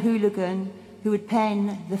Shane O'Hooligan, who would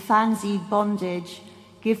pen The Fanzine Bondage,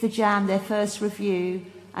 give the Jam their first review,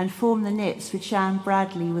 and form the Nips with Shan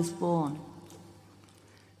Bradley, was born.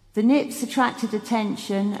 The Nips attracted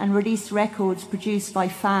attention and released records produced by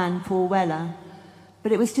fan Paul Weller,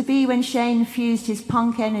 but it was to be when Shane fused his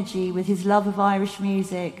punk energy with his love of Irish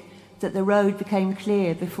music that the road became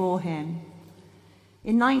clear before him.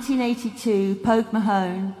 In 1982, Pogue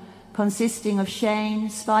Mahone, consisting of Shane,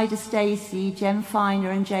 Spider Stacey, Jem Finer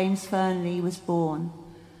and James Fernley, was born.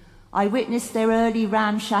 I witnessed their early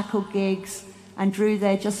ramshackle gigs and drew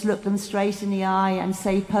their Just Look Them Straight in the Eye and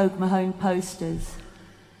Say Pogue Mahone posters.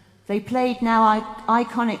 They played now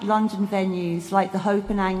iconic London venues like the Hope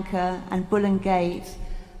and Anchor and Bull and Gate,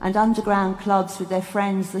 and underground clubs with their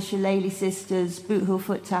friends the Shillelagh Sisters, Boothill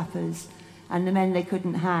Foot Tappers and the Men They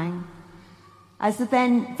Couldn't Hang. As the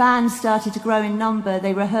band started to grow in number,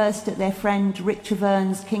 they rehearsed at their friend Rick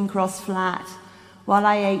Treverne's King Cross flat, while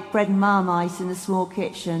I ate bread and Marmite in the small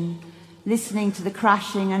kitchen, listening to the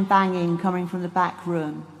crashing and banging coming from the back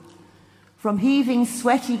room. From heaving,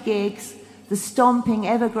 sweaty gigs, the stomping,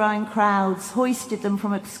 ever-growing crowds hoisted them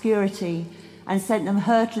from obscurity and sent them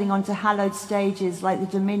hurtling onto hallowed stages like the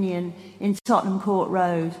Dominion in Tottenham Court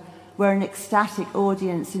Road, where an ecstatic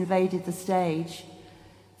audience invaded the stage.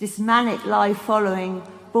 This manic live following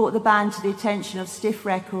brought the band to the attention of Stiff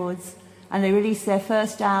Records, and they released their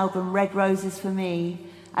first album, Red Roses for Me,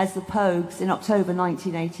 as the Pogues in October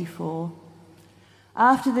 1984.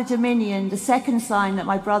 After the Dominion, the second sign that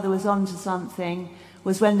my brother was onto something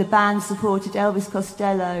was when the band supported Elvis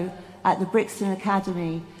Costello at the Brixton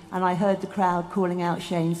Academy, and I heard the crowd calling out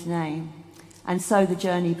Shane's name. And so the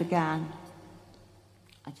journey began.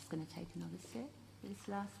 I'm just going to take another sip for this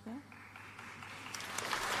last bit.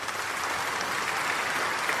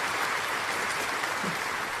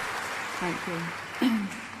 Thank you.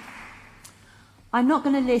 I'm not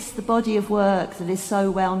going to list the body of work that is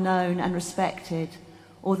so well known and respected,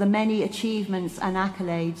 or the many achievements and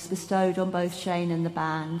accolades bestowed on both Shane and the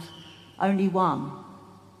band. Only one.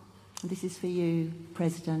 This is for you,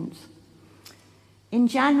 President. In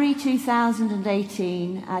January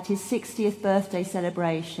 2018, at his 60th birthday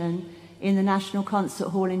celebration in the National Concert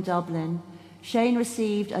Hall in Dublin, Shane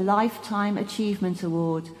received a Lifetime Achievement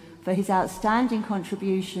Award for his outstanding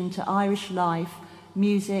contribution to Irish life,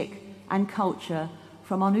 music and culture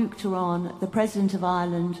from Anúk Tuaran, the President of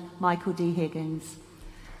Ireland, Michael D. Higgins.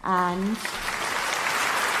 And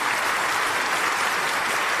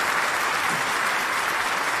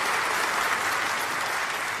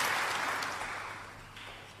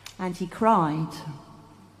he cried.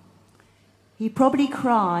 He probably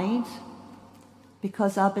cried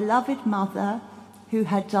because our beloved mother, who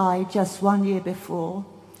had died just 1 year before,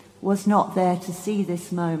 was not there to see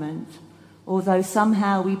this moment, although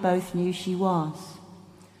somehow we both knew she was.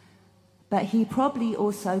 But he probably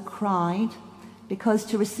also cried because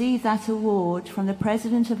to receive that award from the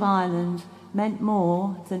President of Ireland meant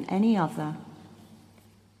more than any other.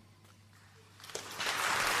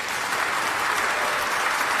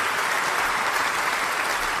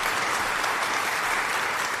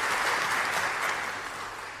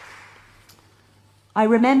 I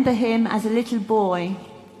remember him as a little boy,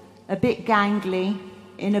 a bit gangly,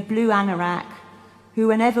 in a blue anorak, who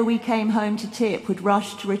whenever we came home to tip would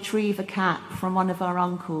rush to retrieve a cap from one of our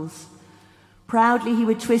uncles. Proudly he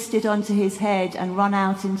would twist it onto his head and run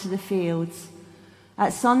out into the fields.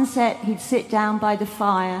 At sunset he'd sit down by the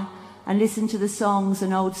fire and listen to the songs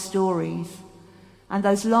and old stories. And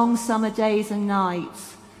those long summer days and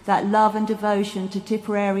nights, that love and devotion to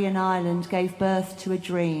Tipperary and Ireland gave birth to a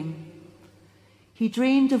dream. He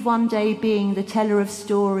dreamed of one day being the teller of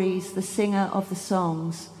stories, the singer of the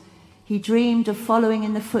songs. He dreamed of following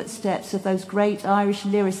in the footsteps of those great Irish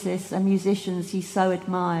lyricists and musicians he so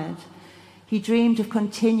admired. He dreamed of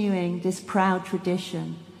continuing this proud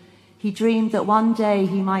tradition. He dreamed that one day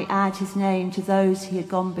he might add his name to those he had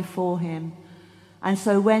gone before him. And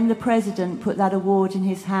so when the President put that award in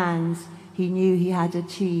his hands, he knew he had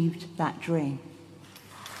achieved that dream.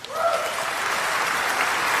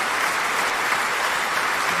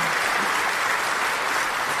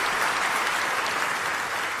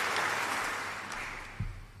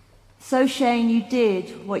 So Shane, you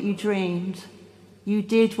did what you dreamed. You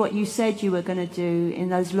did what you said you were going to do in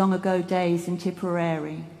those long ago days in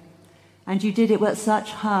Tipperary. And you did it with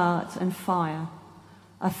such heart and fire,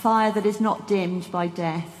 a fire that is not dimmed by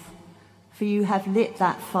death. For you have lit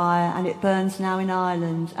that fire and it burns now in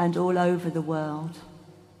Ireland and all over the world.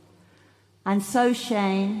 And so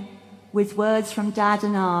Shane, with words from Dad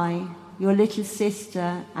and I, your little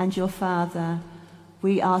sister and your father,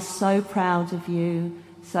 we are so proud of you.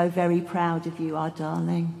 So very proud of you, our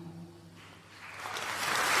darling.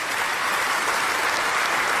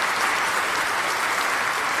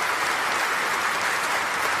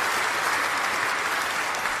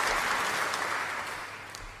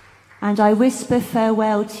 And I whisper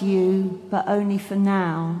farewell to you, but only for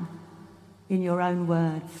now, in your own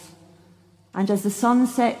words. And as the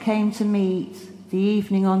sunset came to meet the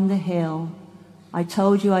evening on the hill, I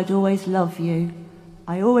told you I'd always love you.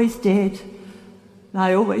 I always did.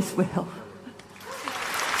 I always will.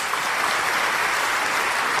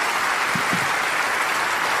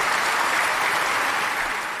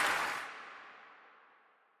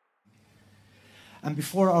 And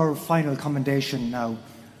before our final commendation now,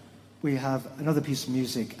 we have another piece of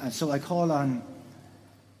music. And so I call on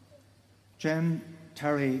Jem,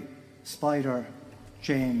 Terry, Spider,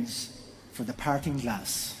 James for the parting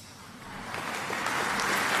glass.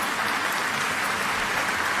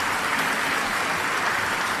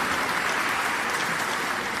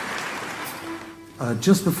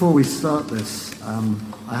 Just before we start this,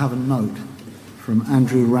 I have a note from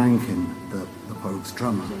Andrew Rankin, the Pogues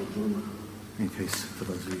drummer, in case, for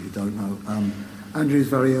those of you who don't know. Andrew's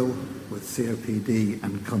very ill with COPD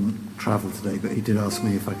and couldn't travel today, but he did ask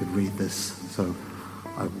me if I could read this, so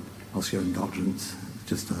I ask your indulgence.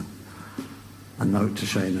 Just a note to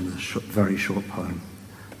Shane and a very short poem.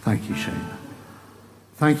 Thank you, Shane.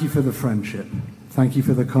 Thank you for the friendship. Thank you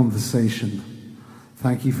for the conversation.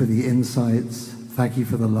 Thank you for the insights. Thank you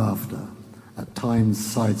for the laughter, at times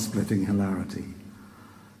side-splitting hilarity.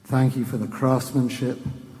 Thank you for the craftsmanship.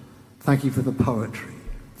 Thank you for the poetry.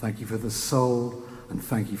 Thank you for the soul, and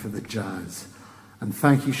thank you for the jazz. And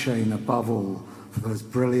thank you, Shane, above all, for those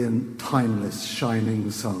brilliant, timeless,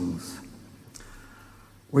 shining songs.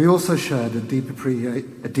 We also shared a deep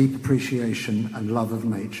appreciation and love of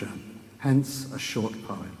nature, hence a short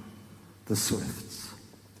poem, The Swifts.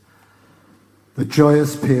 The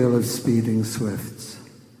joyous peal of speeding swifts,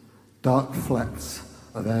 dark flecks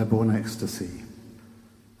of airborne ecstasy,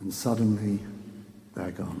 and suddenly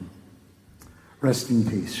they're gone. Rest in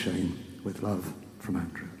peace, Shane, with love from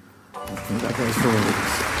Andrew. I think that goes for all of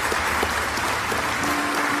us.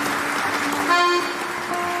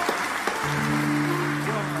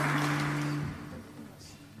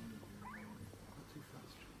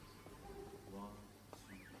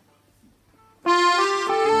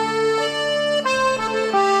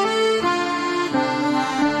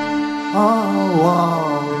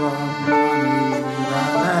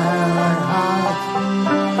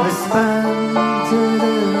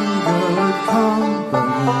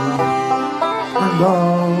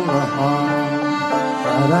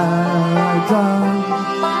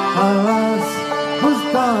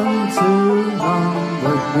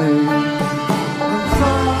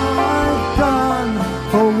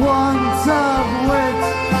 For want of wit,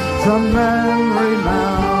 to memory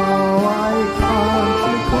now I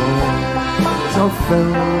so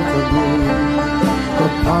fill to me the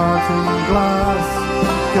parting glass.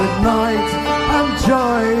 Good night and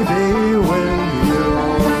joy be with you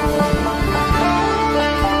all.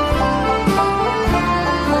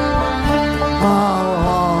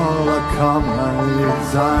 All the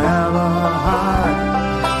comrades I ever had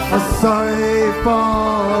are sorry for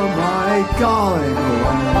my going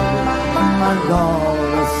away, and all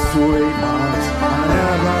the sweethearts I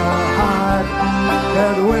ever had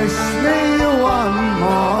that wish me one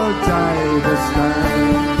more day to stay.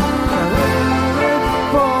 And when it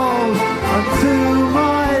falls unto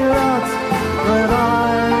my lot that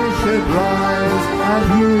I should rise and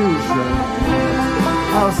you should not,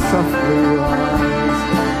 I'll softly rise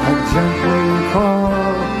and gently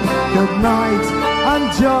call. Good night and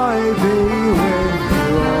joy be with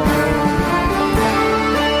you all.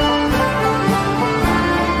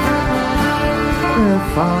 If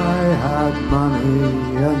I had money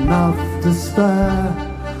enough to spare,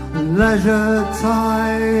 leisure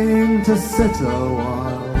time to sit a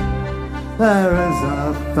while, there is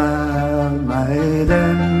a fair maid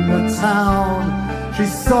in the town. She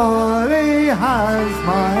sorely has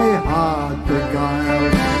my heart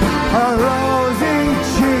beguiled. Her rosy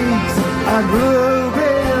cheeks and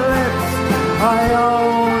ruby lips, I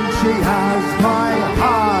own she has my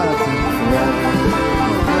heart enthralled.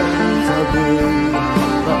 To be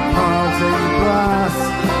the parting glass,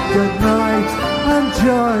 good night and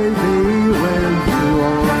joy be with you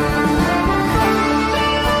all.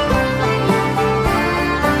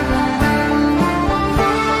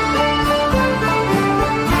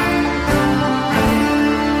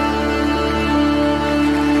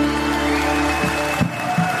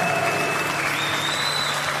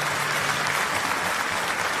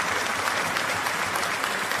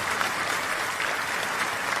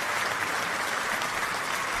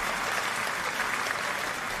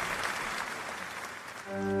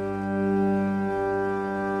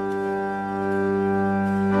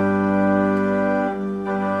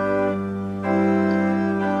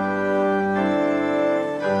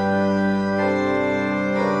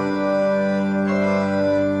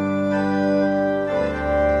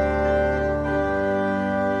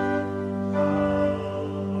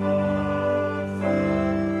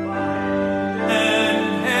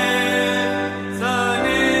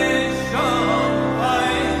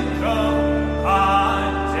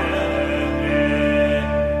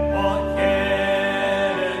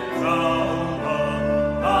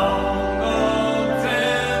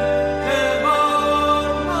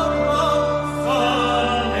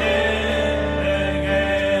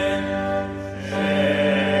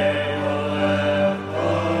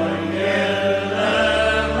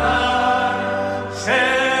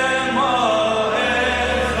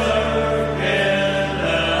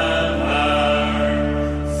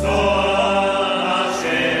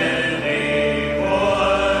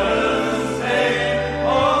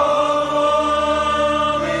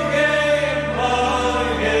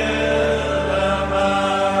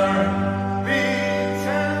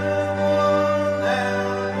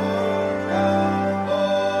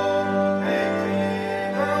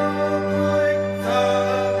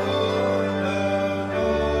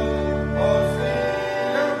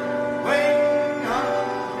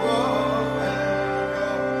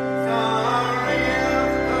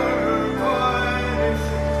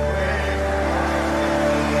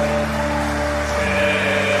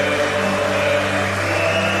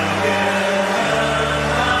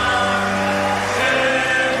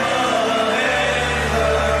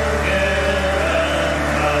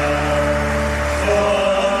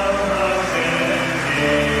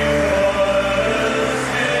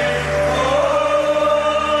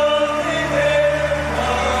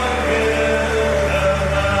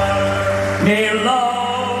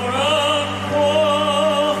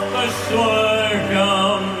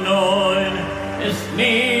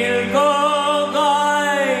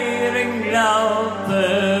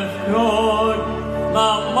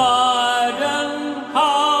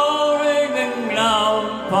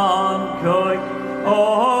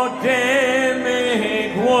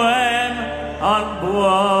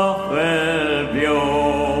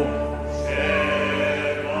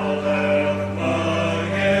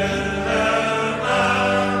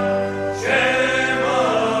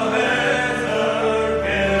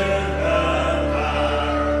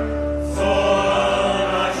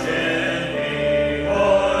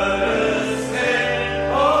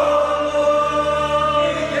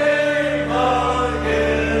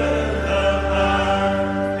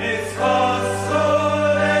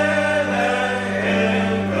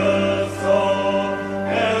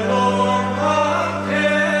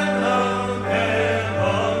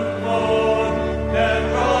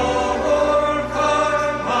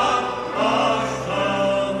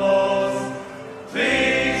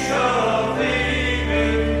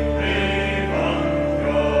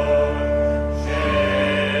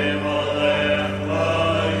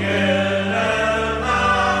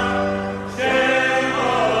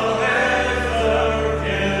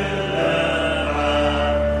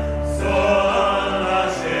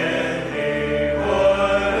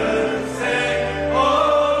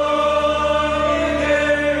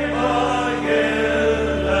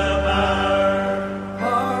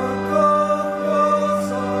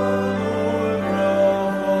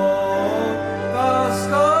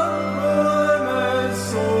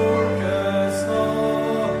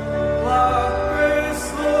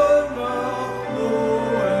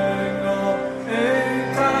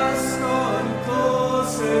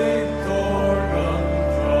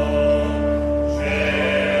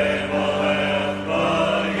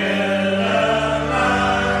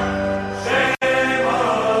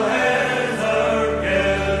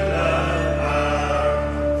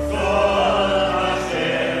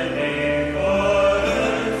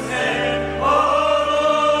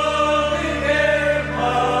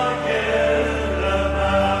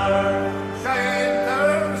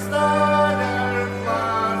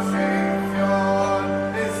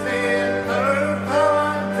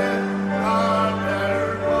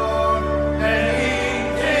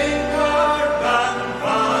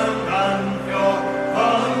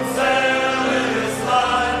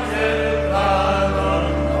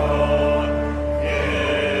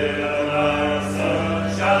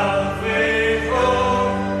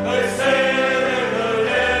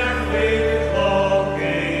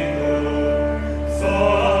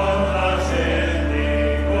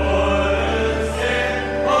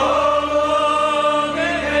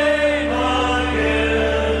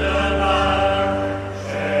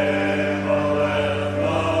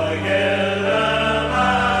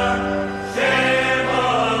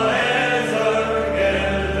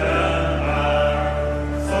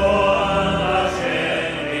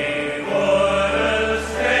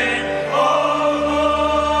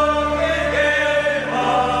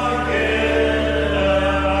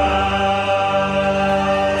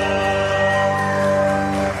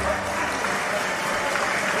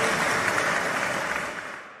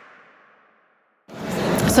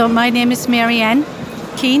 So my name is Mary Ann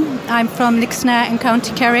Keane. I'm from Lixnaw in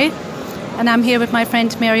County Kerry, and I'm here with my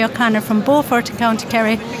friend Mary O'Connor from Beaufort in County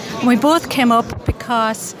Kerry. And we both came up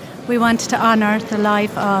because we wanted to honour the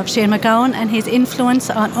life of Shane MacGowan and his influence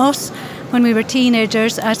on us when we were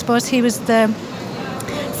teenagers. I suppose he was the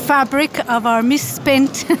fabric of our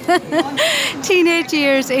misspent teenage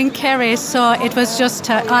years in Kerry, so it was just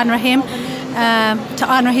to honour him, to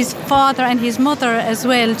honour his father and his mother as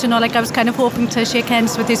well. You know, like I was kind of hoping to shake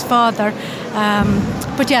hands with his father,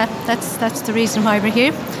 but yeah, that's the reason why we're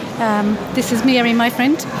here. This is Mary, my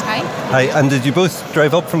friend. Hi. Hi, and did you both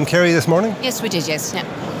drive up from Kerry this morning? Yes, we did, yes. Yeah.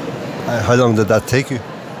 How long did that take you?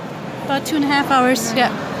 About 2.5 hours,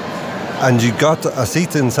 yeah. And you got a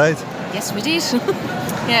seat inside? Yes, we did.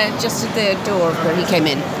 Yeah, just at the door where he came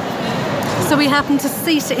in. So we happened to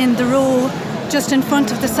sit in the row just in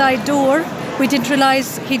front of the side door. We didn't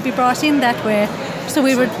realise he'd be brought in that way. So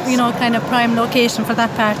we were, you know, kind of prime location for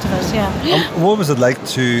that part of it, yeah. What was it like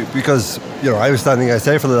to, because, you know, I was standing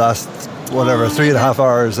outside for the last, 3.5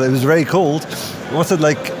 hours. It was very cold. What's it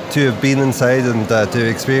like to have been inside and to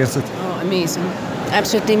experience it? Oh, amazing.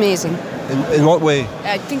 Absolutely amazing. In what way?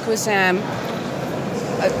 I think it was,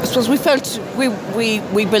 I suppose we felt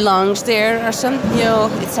we belonged there or something, you know.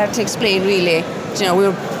 It's hard to explain, really. You know, we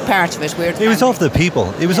were part of it. It was of the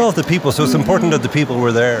people. It was of the people, so it's important that the people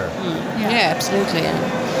were there. Yeah, absolutely,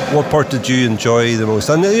 yeah. What part did you enjoy the most?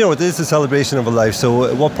 And, you know, it is a celebration of a life,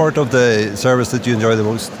 so what part of the service did you enjoy the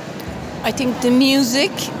most? I think the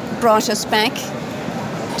music brought us back,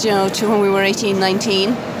 you know, to when we were 18, 19.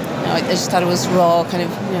 You know, I just thought it was raw, kind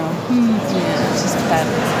of, you know, yeah, it's just bad.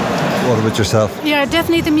 What about yourself? Yeah,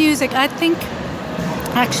 definitely the music. I think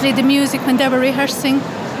actually the music when they were rehearsing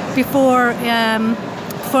before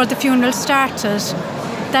the funeral started,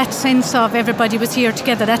 that sense of everybody was here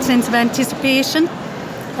together, that sense of anticipation,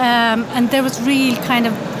 and there was real kind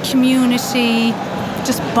of community,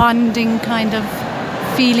 just bonding kind of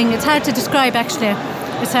feeling. It's hard to describe actually.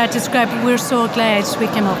 It's hard to describe, but we're so glad we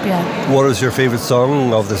came up, yeah. What was your favourite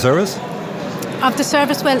song of the service? Of the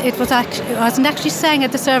service, well, it wasn't actually sang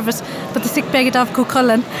at the service, but the Sick Beggar of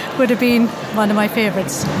Cuchulainn would have been one of my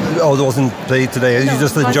favourites. Oh, it wasn't played today. No, you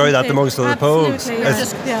just enjoy that the most of the pogues.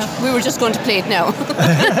 Yeah. We were just going to play it now.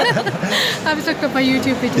 I was looking at my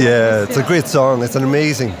YouTube video. Yeah, it's a great song. It's an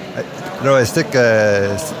amazing. I stick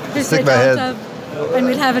my head. And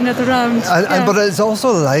we'll have another round. But it's also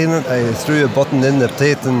a line. I threw a button in the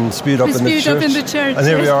plate and spewed up in the church. And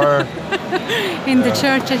here we are. In the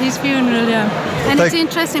church at his funeral, yeah. And it's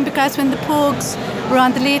interesting because when the Pogues were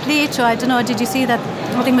on the Late Late Show, I don't know, did you see that?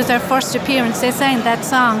 I think it was their first appearance. They sang that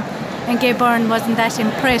song, and Gay Byrne wasn't that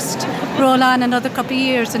impressed. Roll on another couple of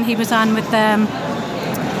years, and he was on with the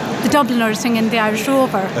Dubliners singing the Irish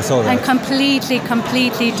Rover. I saw that. And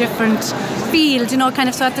completely different field, you know, kind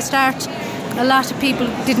of. So at the start, a lot of people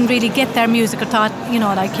didn't really get their music or thought, you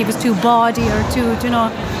know, like he was too bawdy or too, you know.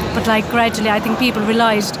 But like gradually, I think people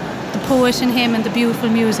realised the poet in him and the beautiful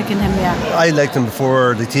music in him, yeah. I liked them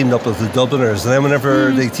before they teamed up with the Dubliners, and then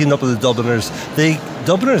whenever they teamed up with the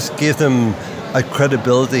Dubliners gave them a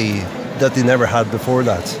credibility that they never had before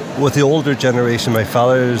that. With the older generation, my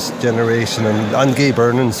father's generation, and Gay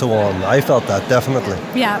Byrne and so on, I felt that definitely.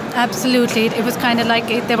 Yeah, absolutely. It was kind of like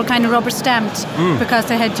they were kind of rubber stamped because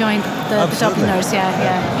they had joined the Dubliners,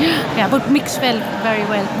 yeah. But mixed very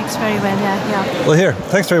well, yeah. Well, here,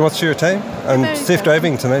 thanks very much for your time, and safe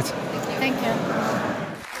driving tonight. Thank you.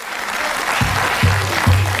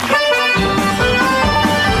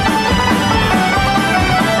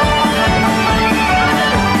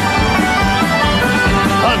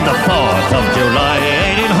 On the 4th of July,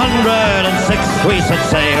 1806, we set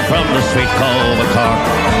sail from the sweet cove of Cork.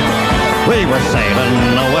 We were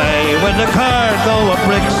sailing away with the cargo of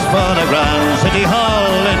bricks for the Grand City Hall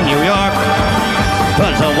in New York.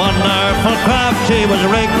 'Twas a wonderful craft, she was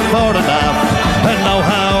rigged fore and aft, and know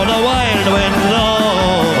how the wild wind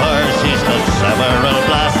over. She stood several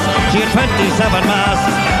blasts, she had 27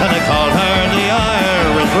 masts, and they called her the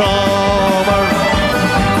Irish Rover.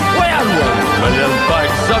 We had 1 million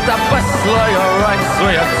bags of the best lager rice,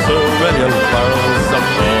 we had 2 million barrels of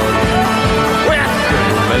gold. We had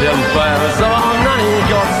 3 million barrels of our nanny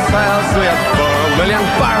goat sails, we had 4 million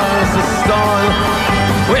barrels of stone.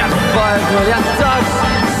 We had 5 million dogs,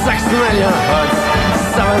 6 million huts,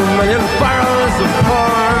 7 million barrels of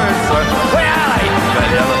ports. We had 8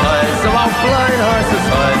 million hides of our blind horses'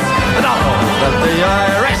 hides, and all of the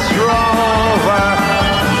Irish Rover.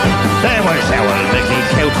 There was old Mickey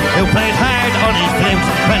Cute, who played hard on his flute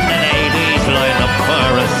when the ladies lined up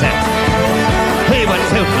for a set. He would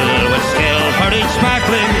tootle with skill for each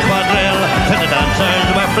sparkling quadrille, till the dancers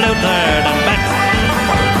were flutered and bet.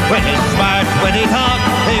 When he talked,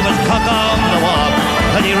 he was cock on the walk,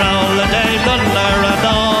 and he rolled the Dave under and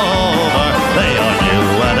over. They all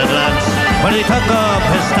knew at a glance when he took up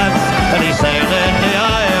his stance that he sailed in the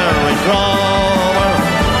Irish Rover.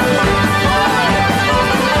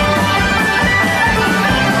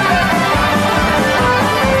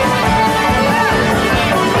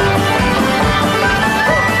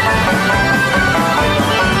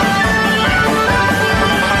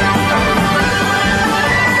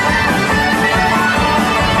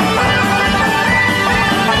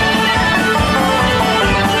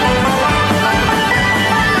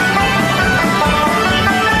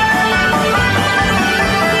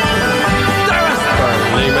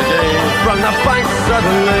 From the banks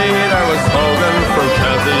suddenly there was Hogan from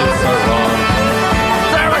County Tyrone.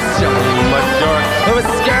 There was Johnny McGurk who was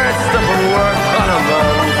scared stuff of work, and a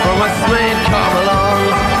man from Westmead come along.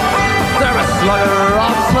 There was Slugger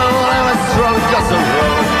Robson who was drunk as a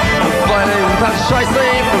road, and fighting Pat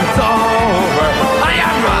Shicey from Dover. I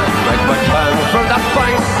am man Mike McCann from the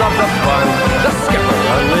banks of the Bann, the skipper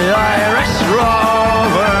and the Irish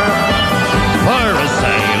Rover. For a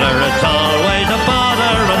sailor it's always a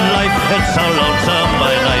bother in life, it's so lonesome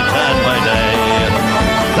by night and by day.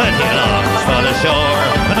 Then he longs for the shore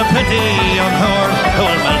and a pretty young whore who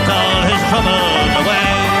will melt all his troubles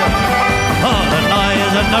away. All the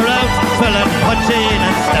noise and the rout, spilling punching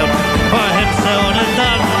and stout, for him soon is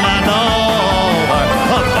done and over.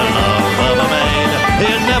 Of the love of a maid he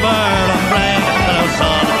is never afraid, and a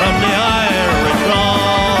son from the Irish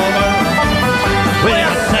Rover. We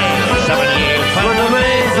have sailed 7 years when the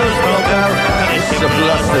measles broke out, and his ship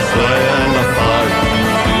lost its way in the fog.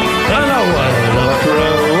 And a whale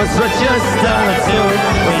crew was reduced down to two,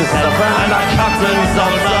 with himself and the captain's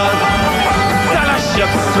on board. Then a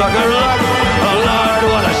ship struck a rock, oh Lord,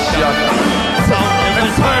 what a shock! So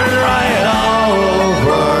it turned right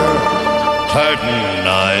over.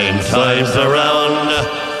 39 times around,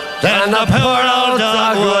 then the poor old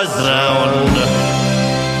dog was drowned.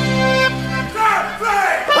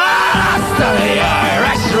 That's the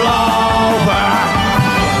Irish Rover.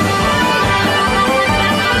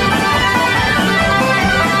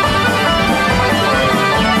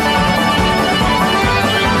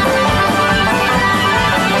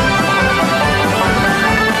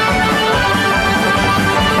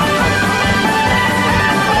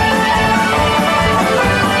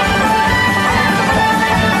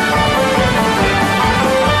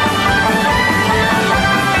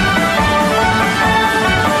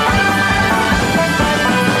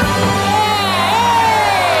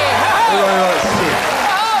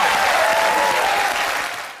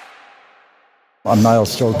 I'm Niall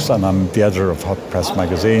Stokes and I'm the editor of Hot Press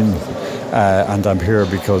magazine, and I'm here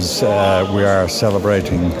because we are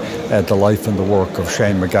celebrating the life and the work of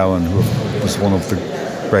Shane MacGowan, who was one of the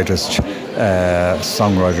greatest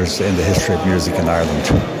songwriters in the history of music in Ireland.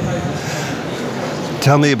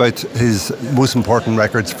 Tell me about his most important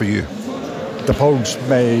records for you. The Pogues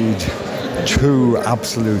made 2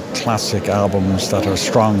 absolute classic albums that are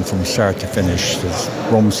strong from start to finish. There's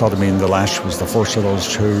Rum, Sodomy and the Lash was the first of those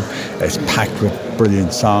 2. It's packed with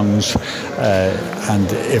brilliant songs,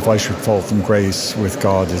 and If I Should Fall From Grace with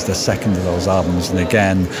God is the second of those albums, and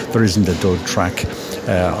again there isn't a dud track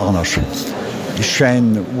on it.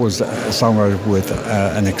 Shane was a songwriter with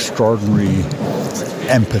an extraordinary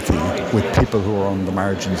empathy with people who are on the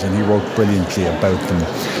margins, and he wrote brilliantly about them.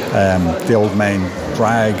 The Old Main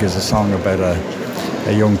Drag is a song about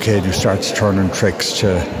a young kid who starts turning tricks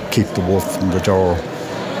to keep the wolf from the door,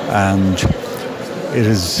 and it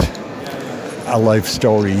is a life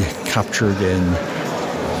story captured in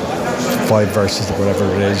 5 verses or whatever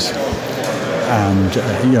it is.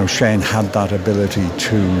 And Shane had that ability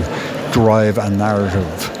to drive a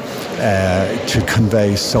narrative to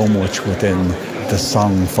convey so much within the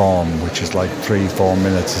song form, which is like 3-4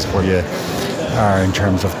 minutes is where you are in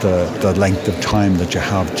terms of the length of time that you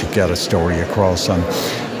have to get a story across. And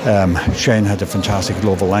Shane had a fantastic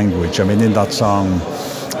love of language. I mean, in that song,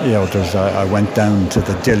 I went down to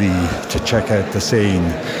the Dilly to check out the scene,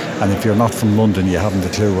 and if you're not from London, you haven't a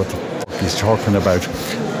clue what the fuck he's talking about.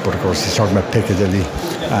 But of course, he's talking about Piccadilly,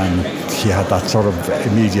 and he had that sort of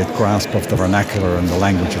immediate grasp of the vernacular and the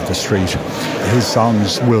language of the street. His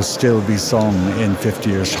songs will still be sung in 50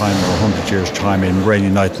 years' time or 100 years' time. In Rainy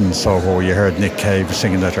Night in Soho, you heard Nick Cave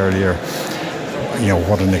singing that earlier.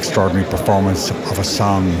 What an extraordinary performance of a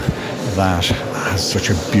song that has such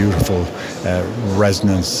a beautiful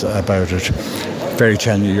resonance about it. Fairy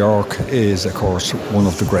Tale New York is, of course, one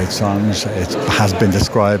of the great songs. It has been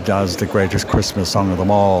described as the greatest Christmas song of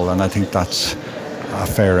them all, and I think that's a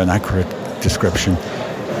fair and accurate description.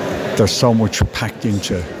 There's so much packed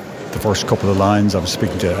into the first couple of lines. I was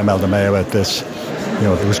speaking to Imelda May about this. You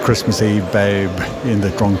know, there was Christmas Eve, babe, in the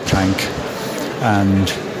drunk tank, and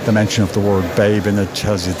the mention of the word babe in it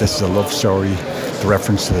tells you this is a love story. The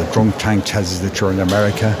reference to the drunk tank tells you that you're in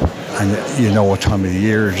America, and you know what time of the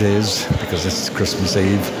year it is because it's Christmas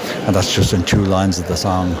Eve, and that's just in 2 lines of the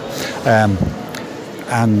song.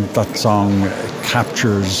 And that song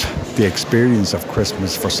captures the experience of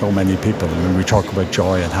Christmas for so many people. I mean, we talk about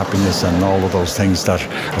joy and happiness and all of those things that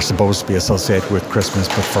are supposed to be associated with Christmas,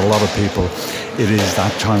 but for a lot of people, it is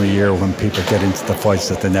that time of year when people get into the fights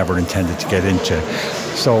that they never intended to get into.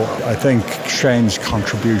 So I think Shane's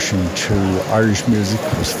contribution to Irish music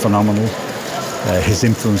was phenomenal. His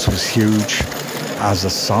influence was huge. As a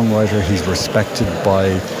songwriter, he's respected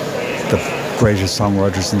by the greatest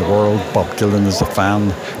songwriters in the world. Bob Dylan is a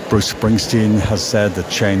fan. Bruce Springsteen has said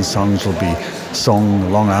that Shane's songs will be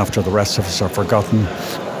sung long after the rest of us are forgotten.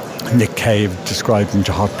 Nick Cave described him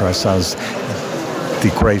to Hot Press as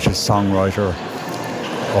the greatest songwriter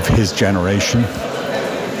of his generation.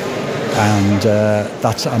 And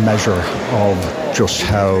that's a measure of just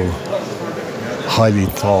how highly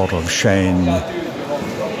thought of Shane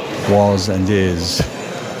was and is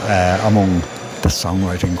among the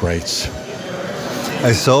songwriting greats.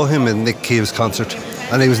 I saw him in Nick Cave's concert,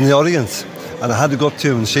 and he was in the audience, and I had to go up to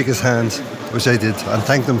him and shake his hand, which I did, and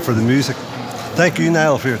thank them for the music. Thank you,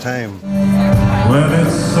 Niall, for your time. When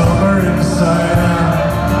it's summer in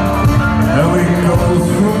Siam, and we go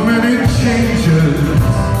through many changes.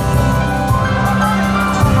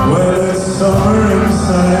 When it's summer in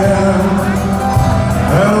Siam,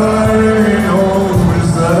 all I really know is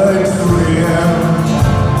that I truly am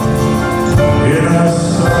in a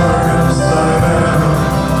summer in Siam.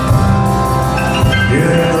 In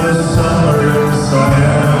the summer in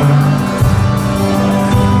Siam,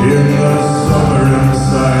 in the summer in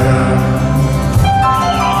Siam.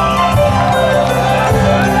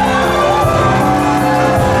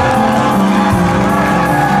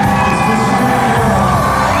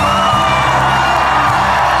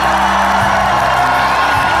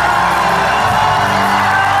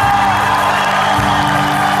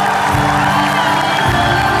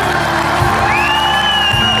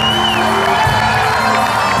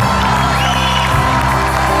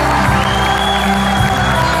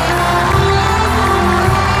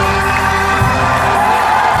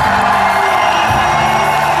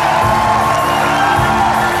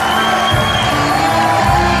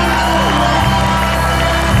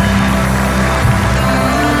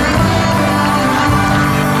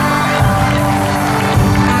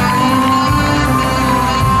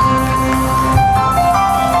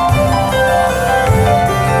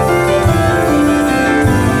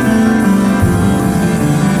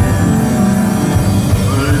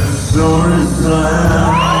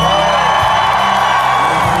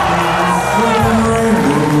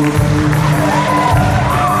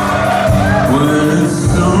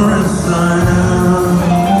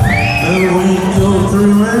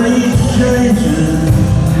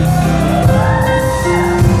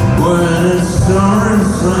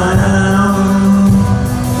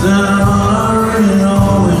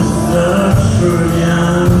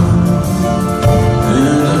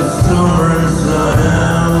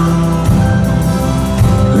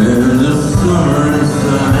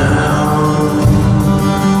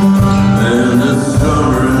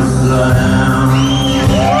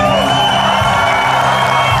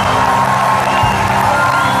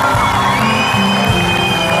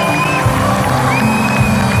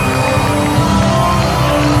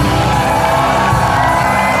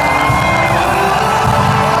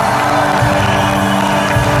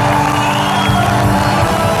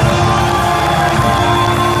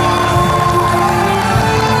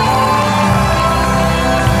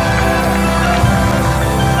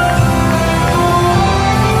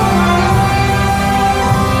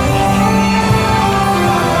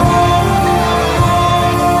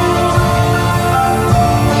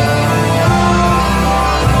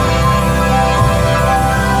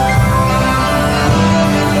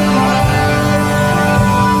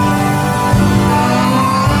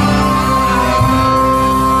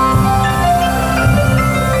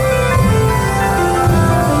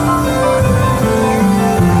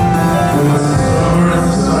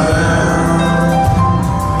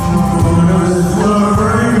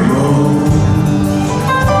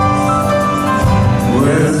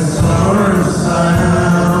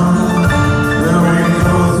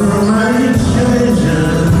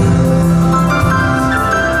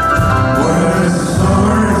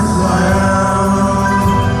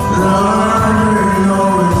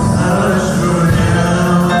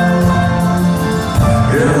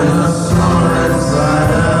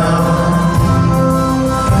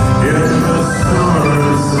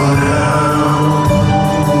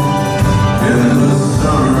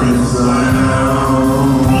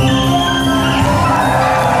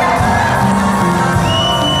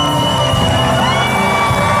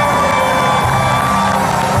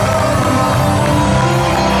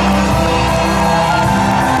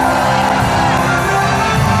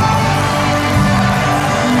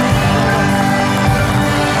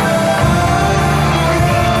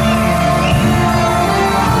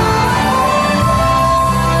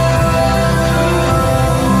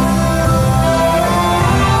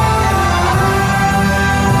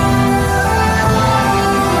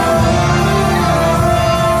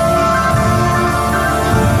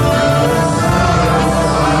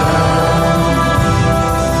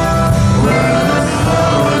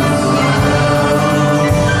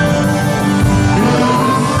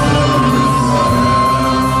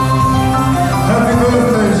 Happy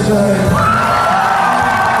birthday, Shane.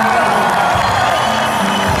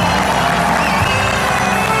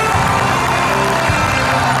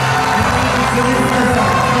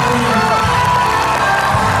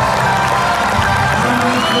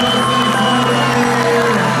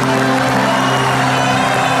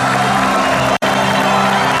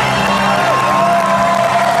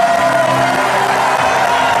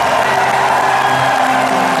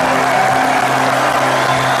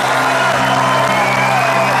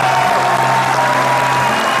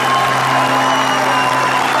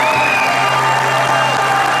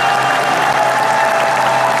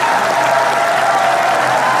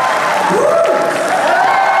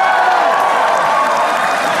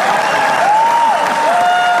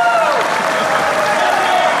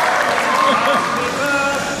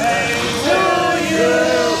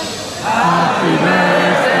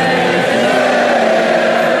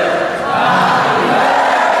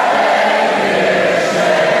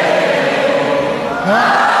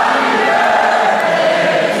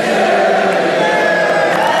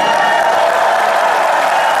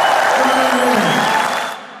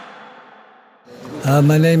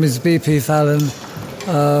 My name is B.P. Fallon.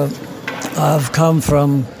 I've come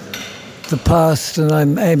from the past and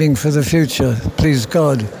I'm aiming for the future, please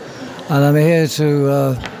God. And I'm here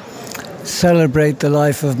to celebrate the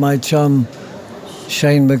life of my chum,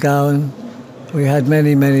 Shane MacGowan. We had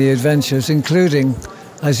many, many adventures, including,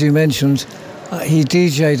 as you mentioned, he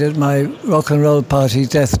DJ'd at my rock and roll party,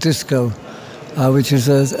 Death Disco, which is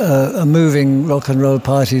a moving rock and roll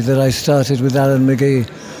party that I started with Alan McGee.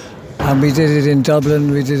 And we did it in Dublin,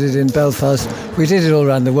 we did it in Belfast, we did it all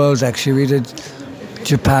around the world actually, we did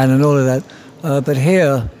Japan and all of that. But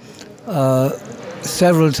here,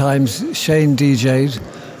 several times Shane DJ'd,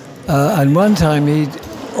 and one time he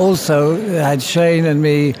also had Shane and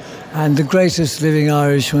me and the greatest living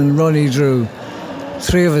Irishman, Ronnie Drew,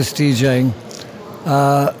 three of us DJing.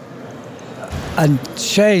 And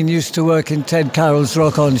Shane used to work in Ted Carroll's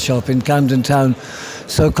Rock On shop in Camden Town,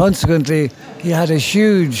 so consequently he had a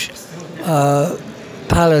huge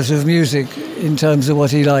palette of music in terms of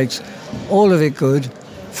what he liked. All of it good,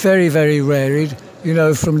 very, very varied, you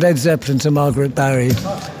know, from Led Zeppelin to Margaret Barry,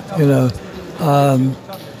 you know.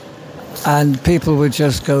 And people would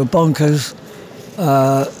just go bonkers.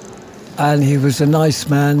 And he was a nice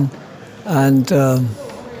man, and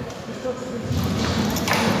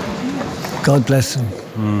God bless him.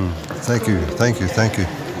 Thank you.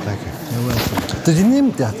 You're welcome. Did you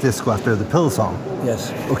name that disco after the Pill song?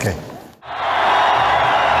 Yes. Okay.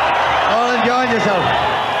 All enjoying yourself?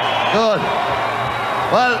 Good.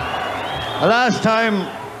 Well, the last time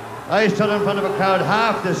I stood in front of a crowd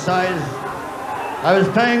half this size, I was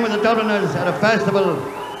playing with the Dubliners at a festival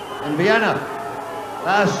in Vienna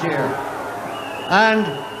last year. And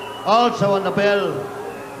also on the bill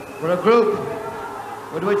were a group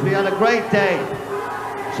with which we had a great day.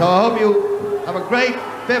 So I hope you have a great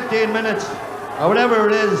 15 minutes, or whatever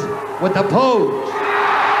it is, with the Pogues.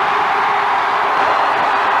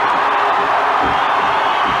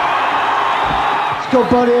 It's got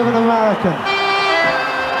body of an American.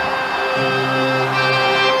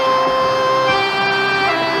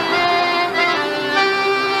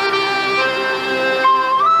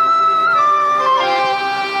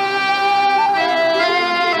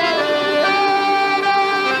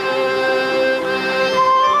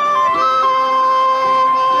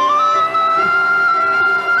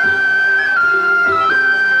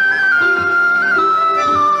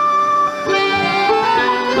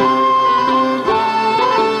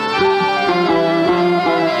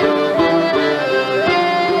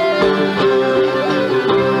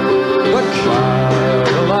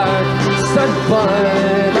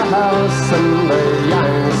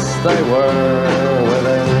 They were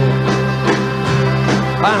within,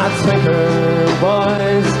 and I think her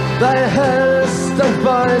boys, they hissed a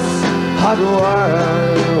voice, had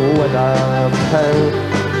word with a pen.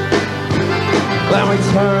 Then we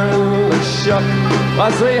turned and shook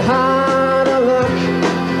as we had a look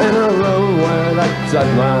in a room where the dead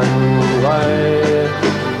man lay.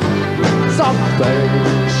 Some big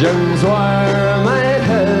Jones were made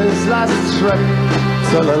his last trip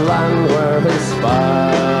to the land where his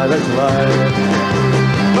fathers lay.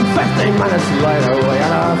 And 15 minutes later we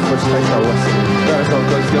had our first taste of whiskey. There was no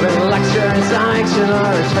good giving lectures on ancient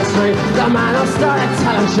Irish history. The man who started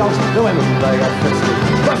telling jokes, the women they got frisky.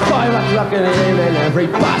 By 5 o'clock in the evening every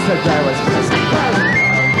bastard there was pissed.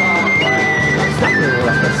 Nothing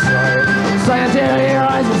left to say. So you do your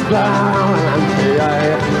eyes is glowing on an empty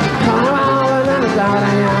eye. Come on and then it's down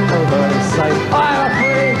and you have nobody to say I'm a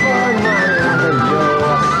free for man and you.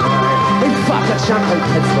 We fucked a champion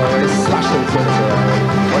kids for his slash She took it down.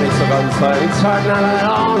 When he took on time, he turned and it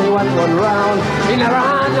only went one round. He never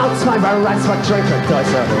had no time for rats, for drink or dice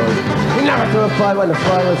or hood. He never threw a fight when the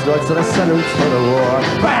fight was good, so they sent him to the war.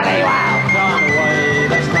 Pretty well gone away,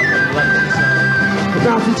 that's not the blessing.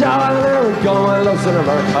 Now to Joe and there we go, my love's in a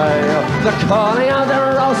high. The calling of the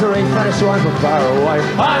rosary, finish one from far away.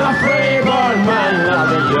 I'm a freeborn man of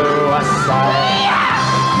the USA.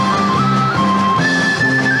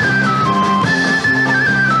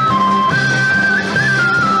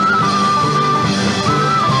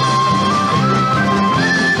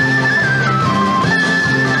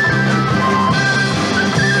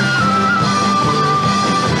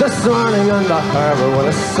 This morning on the harbour when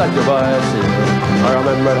I said goodbye to you, I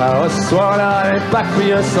remembered how I swore that I'd be back for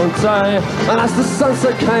you sometime. And as the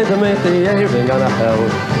sunset came to meet the evening on the hill,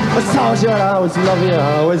 I told you I'd always love you,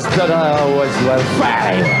 I always did, I always will.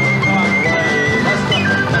 Fairly!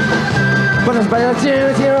 But as by the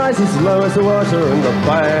duty rises low as the water in the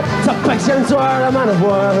bay, to picture toward a man of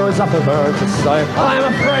war who is often heard to say, I'm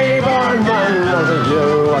a freeborn man of the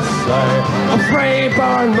USA. A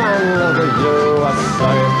freeborn man of the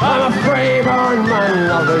USA. I'm a freeborn man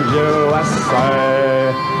of the USA.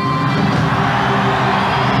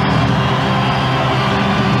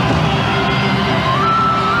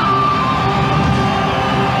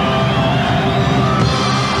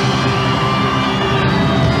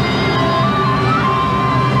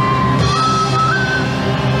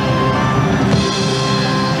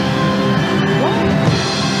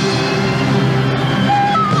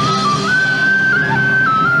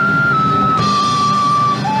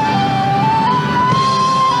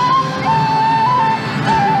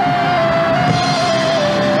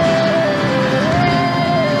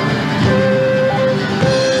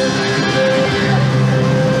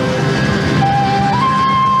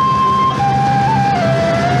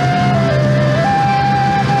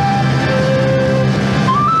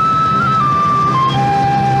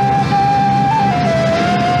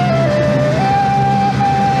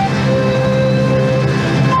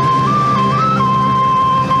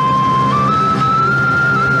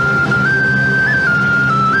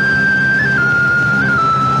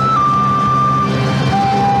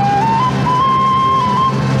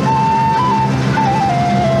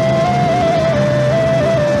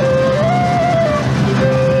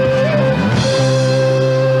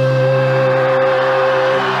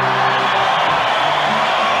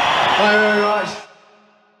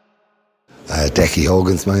 Decky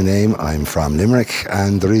Hogan's my name. I'm from Limerick,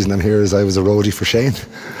 and the reason I'm here is I was a roadie for Shane.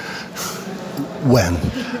 When?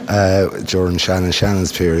 During Sharon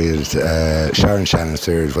Shannon's period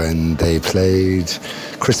when they played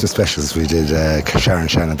Christmas specials. We did Sharon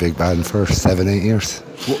Shannon Big Band for 7-8 years.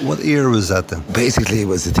 What year was that then? Basically, it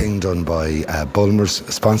was a thing done by Bulmers,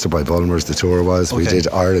 sponsored by Bulmers, the tour was. Okay. We did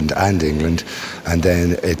Ireland and England, and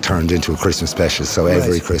then it turned into a Christmas special. So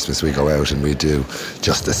every Christmas we go out and we do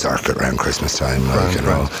just the circuit around Christmas time, like, you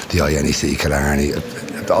know, the INEC, Killarney,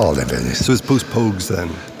 all them venues. So it's post-Pogues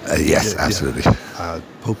then? Yes, absolutely.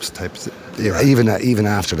 Popes types. Even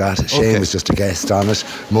after that, Shane was just a guest on it.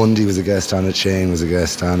 Mundy was a guest on it. Shane was a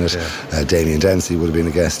guest on it. Damien Dempsey would have been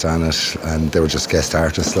a guest on it, and they were just guest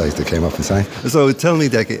artists, like they came up and sang. So tell me,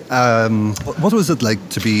 Decky, what was it like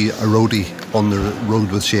to be a roadie on the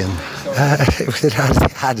road with Shane? It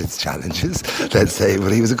had its challenges, let's say,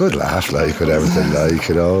 but he was a good laugh, like, with everything, like,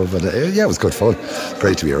 you know. But it was good fun.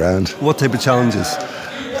 Great to be around. What type of challenges?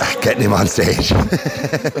 Getting him on stage. You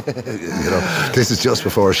know, this is just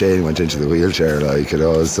before Shane went into the wheelchair, like, you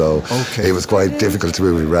know, so it was quite difficult to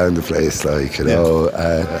move around the place, like, you know,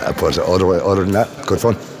 but other than that, good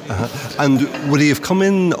fun. And would he have come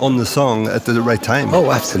in on the song at the right time? Oh,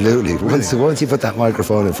 absolutely. Once you put that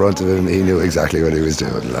microphone in front of him, he knew exactly what he was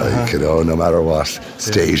doing, like, you know, no matter what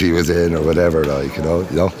stage he was in or whatever, like, you know,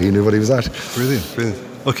 he knew what he was at. Brilliant.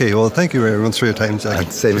 Okay, well, thank you very much for your time, Jack.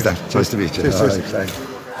 And same as that. Nice to meet you. Cheers. Thanks.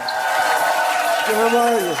 How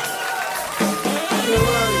are you?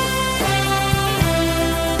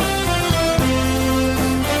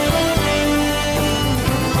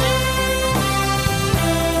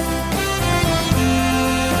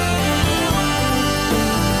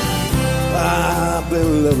 I've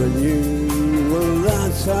been loving you a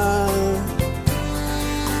long time,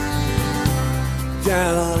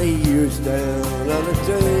 down on the years, down on the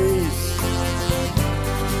days,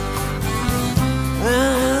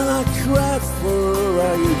 and I cried for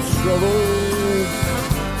all your trouble.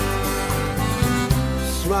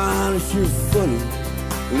 Smile at your funny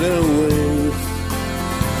little ways.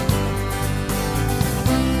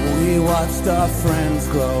 We watched our friends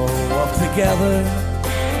grow up together,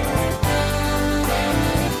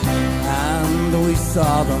 and we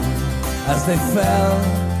saw them as they fell.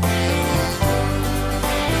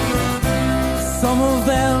 Some of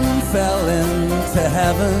them fell into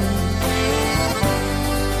heaven,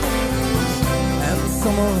 and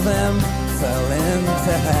some of them fell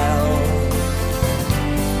into hell.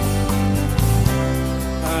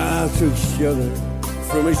 I took shelter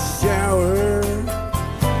from a shower,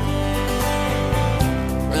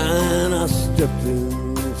 and I stepped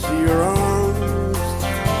into your arms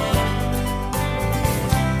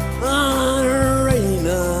on a rainy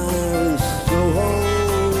night in Soho.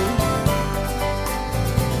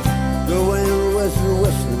 The wind was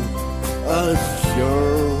whistling on the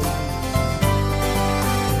shore,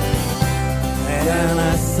 and I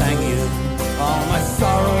sang you all my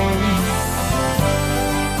sorrows,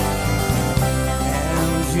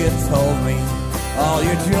 and you told me all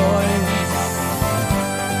your joys.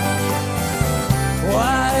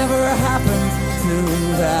 Whatever happened to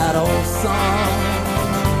that old song?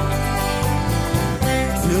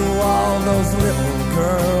 To all those little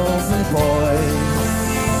girls and boys?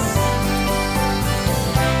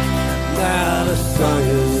 Now the song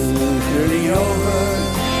is nearly over.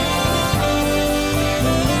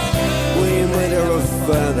 We may never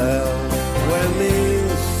find out what it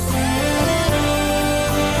means,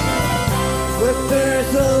 but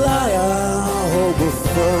there's a lot of hope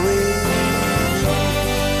before me.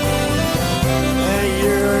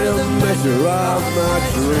 You're the measure of my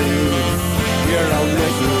dreams. You're the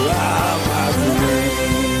measure of my dreams.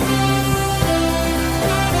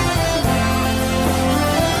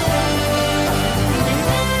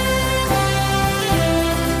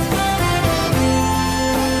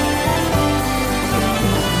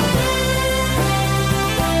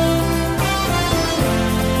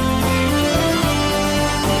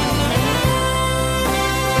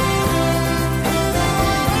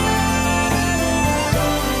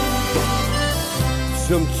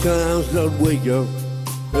 Sometimes I'd wake up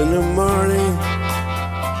in the morning,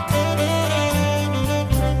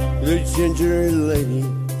 the ginger lady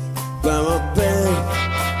by my bed,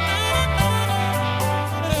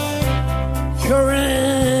 covered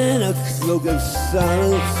in a cloak of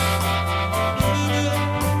silence.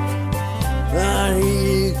 I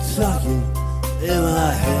hear you talking in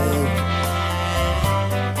my head.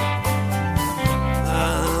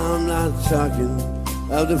 I'm not talking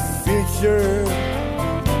of the future,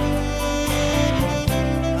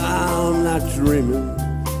 I'm not dreaming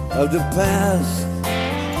of the past.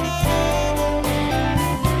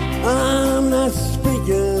 I'm not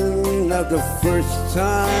speaking of the first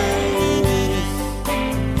time.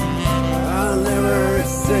 I'll never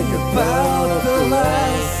think about the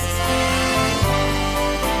last.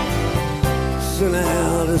 So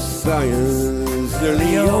now the science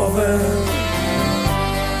nearly over.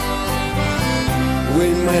 We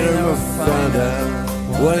may never find out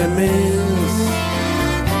what it means.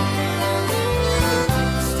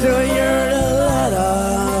 Still you're the light I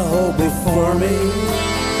hope before me,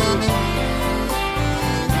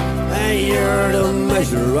 and you're the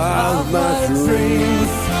measure of my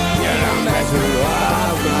dreams. You're the measure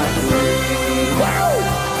of my dreams. Wow!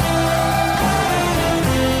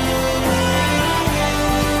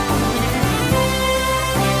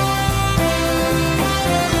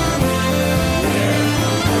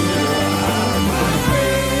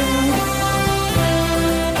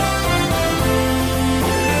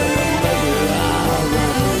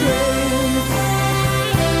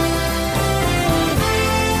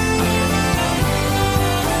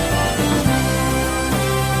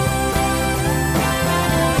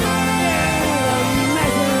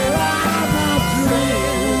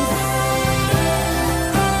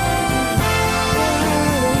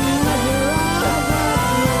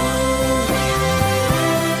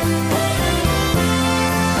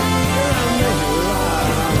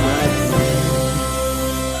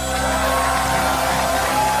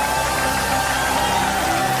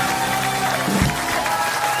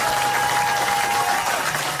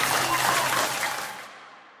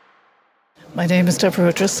 My name is Deborah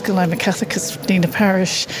O'Driscoll. I'm a catechist of Nina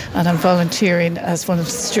Parish, and I'm volunteering as one of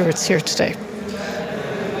the stewards here today.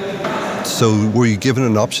 So were you given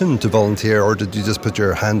an option to volunteer, or did you just put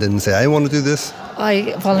your hand in and say, I want to do this?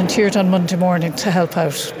 I volunteered on Monday morning to help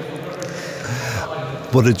out.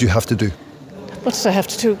 What did you have to do? What did I have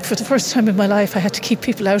to do? For the first time in my life, I had to keep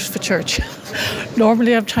people out of a church.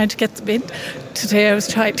 Normally I'm trying to get them in. Today I was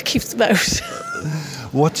trying to keep them out.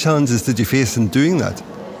 What challenges did you face in doing that?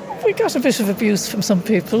 We got a bit of abuse from some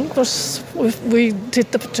people, but we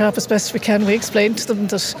did the job as best we can. We explained to them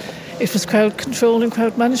that it was crowd control and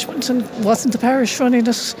crowd management and wasn't the parish running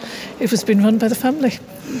it. It was being run by the family.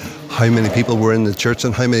 How many people were in the church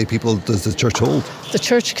and how many people does the church hold? The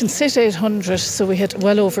church can sit 800, so we had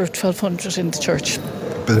well over 1,200 in the church.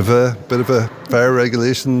 Bit of a fire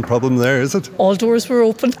regulation problem there, is it? All doors were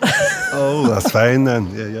open. Oh, that's fine then.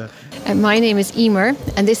 Yeah. My name is Emer,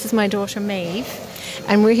 and this is my daughter Maeve,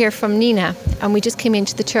 and we're here from Nina, and we just came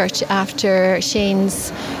into the church after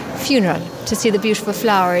Shane's funeral to see the beautiful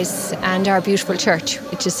flowers and our beautiful church,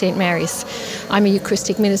 which is St. Mary's. I'm a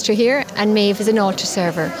Eucharistic minister here, and Maeve is an altar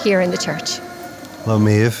server here in the church. Hello,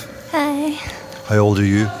 Maeve. Hi, How old are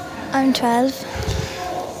you? I'm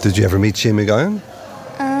 12. Did you ever meet Shane MacGowan?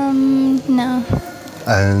 No.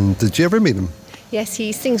 And did you ever meet him? Yes,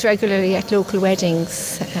 he sings regularly at local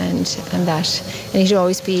weddings and that, and he'd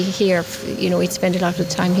always be here. He'd spend a lot of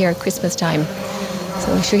time here at Christmas time.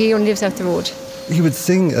 So I'm sure he only lives out the road. He would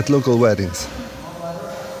sing at local weddings.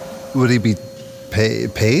 Would he be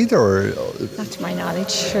paid or? Not to my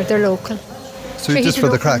knowledge. Sure, they're local. So just for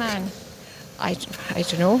the crack? Man. I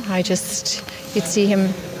don't know. You'd see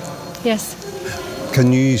him. Yes.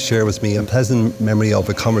 Can you share with me a pleasant memory of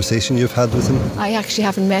a conversation you've had with him? I actually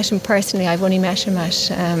haven't met him personally. I've only met him at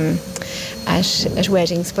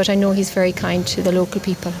weddings, but I know he's very kind to the local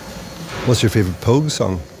people. What's your favourite Pogue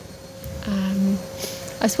song?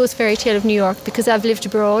 I suppose Fairy Tale of New York, because I've lived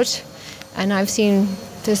abroad and I've seen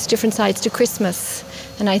there's different sides to Christmas,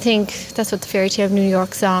 and I think that's what the Fairy Tale of New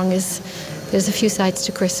York song is. There's a few sides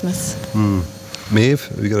to Christmas. Maeve,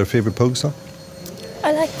 have you got a favourite Pogue song?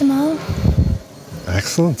 I like them all.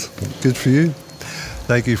 Excellent. Good for you.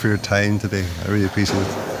 Thank you for your time today. I really appreciate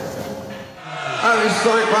it. I'm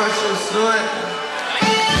so precious tonight.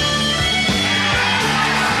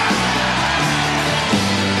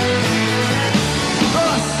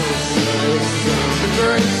 The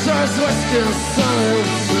great southwestern sun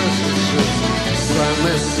Slam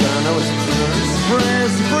this down, I was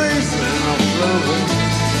freezing off blowing.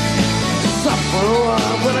 Stop for a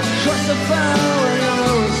while, but I crossed the boundary. I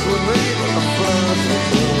was with me, but the floods were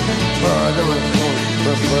cold. Oh, they were cold,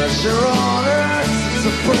 the pressure on earth. It's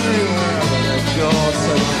a pretty wherever they go.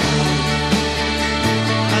 So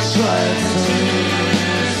I tried to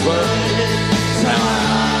tie my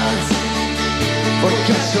hands, but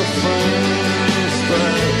catch your friends,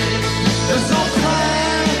 but there's no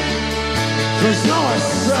plan, there's no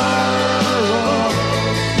sorrow.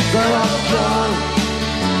 They're all gone.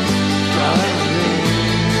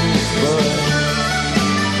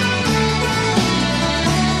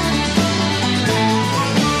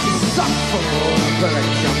 But I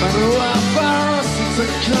come and laugh at us, it's a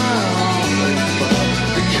kind of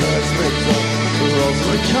because picked up the rolls of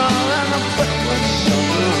the car and a footlight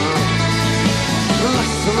shoulder.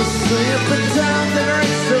 Last time I see it, but down the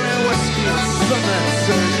race to a whiskey on Sunday,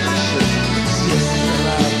 surgeon shit. Yes,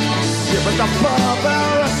 yeah, but the bar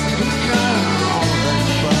about us, the kind of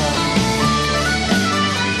bar.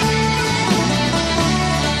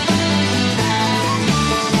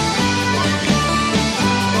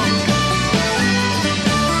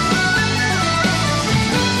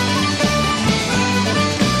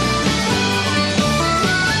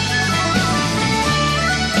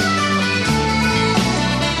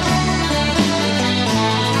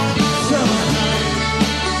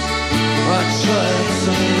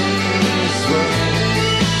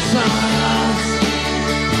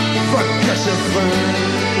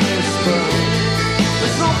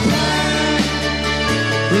 There's no pain,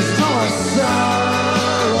 there's no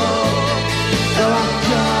sorrow. Till I'm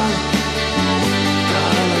gone,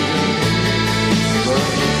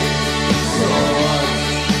 so what?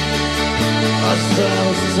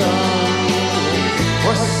 Ourselves done.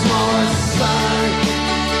 We're small inside,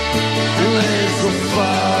 leaves will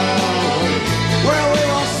fall. Where we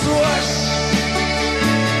will swish,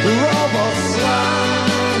 the robots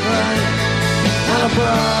land, and a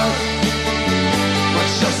bird, but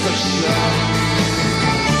just a shot.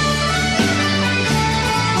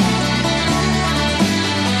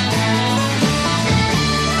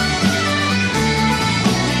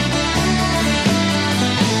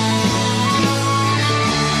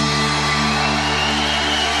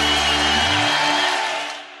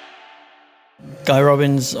 Guy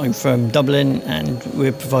Robbins, I'm from Dublin, and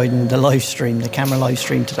we're providing the live stream, the camera live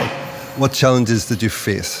stream today. What challenges did you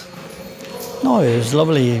face? No, it was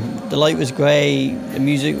lovely. The light was great, the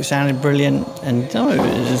music sounded brilliant, and no, it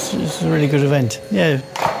was a really good event. Yeah.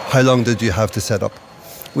 How long did you have to set up?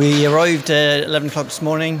 We arrived at 11 o'clock this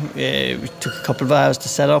morning. We took a couple of hours to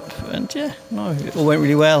set up, and yeah, no, it all went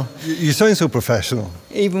really well. You sound so professional.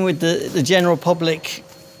 Even with the general public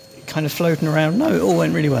kind of floating around, no, it all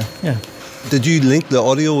went really well, yeah. Did you link the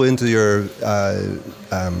audio into your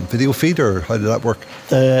video feed, or how did that work?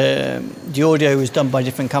 The audio was done by a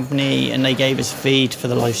different company, and they gave us a feed for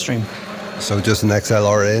the live stream. So just an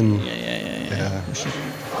XLR in. Yeah.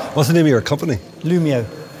 What's the name of your company? Lumio.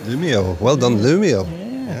 Lumio. Well done, Lumio.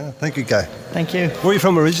 Yeah. Thank you, Guy. Thank you. Where are you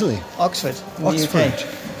from originally? Oxford. in the Oxford.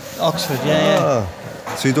 UK. Oxford. Yeah.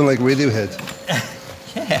 So you don't like Radiohead?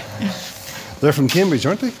 Yeah. They're from Cambridge,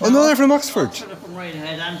 aren't they? Oh no, they're from Oxford. Oxford are from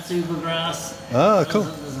Radiohead and Supergrass. Ah, cool.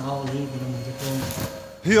 There's a whole heap of them.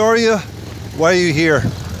 Who are you? Why are you here?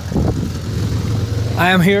 I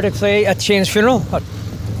am here to play at Shane's funeral.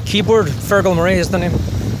 Keyboard, Fergal Murray is the name.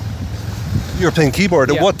 You're playing keyboard.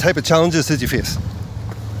 Yeah. And what type of challenges did you face?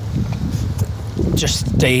 Just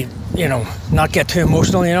not get too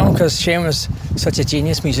emotional, because Shane was such a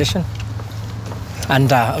genius musician.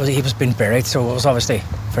 And he was being buried, so it was obviously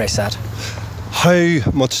very sad.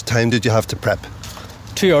 How much time did you have to prep?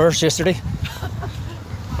 2 hours yesterday.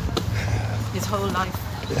 His whole life.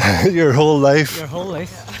 Your whole life? Your whole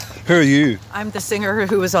life. Who are you? I'm the singer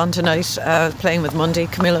who was on tonight playing with Monday,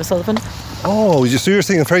 Camilla Sullivan. Oh, so you're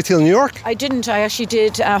singing Fairy Tale New York? I didn't. I actually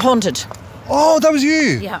did Haunted. Oh, that was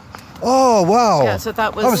you? Yeah. Oh, wow. Yeah, so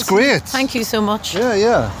that was great. Thank you so much.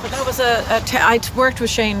 Yeah. But that was I'd worked with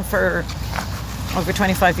Shane for over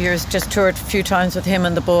 25 years, just toured a few times with him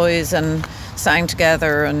and the boys and sang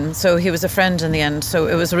together, and so he was a friend in the end. So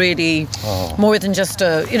it was really more than just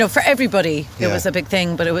for everybody it was a big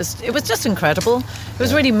thing, but it was just incredible. It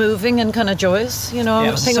was really moving and kind of joyous,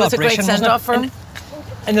 I think it was a great send-off for him.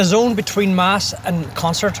 In the zone between mass and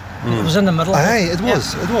concert, it was in the middle. Aye, it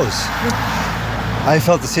was. I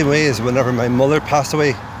felt the same way as whenever my mother passed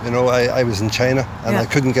away. I was in China and I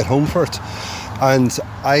couldn't get home for it. And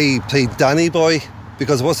I played Danny Boy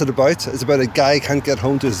because what's it about? It's about a guy can't get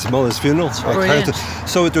home to his mother's funeral.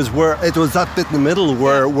 So it was that bit in the middle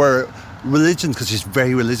where religion, because she's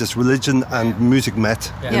very religious, religion and music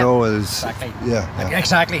met. Exactly. Yeah.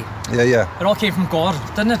 Exactly. Yeah. It all came from God,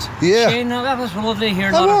 didn't it? Yeah. Shane, that was lovely to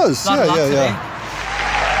hear. That was. Yeah.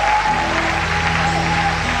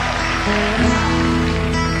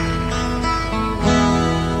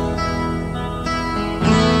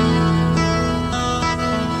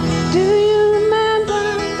 Do you remember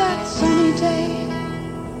that sunny day?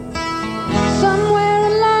 Somewhere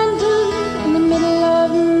in London, in the middle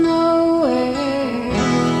of nowhere.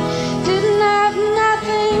 Didn't have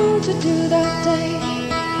nothing to do that day.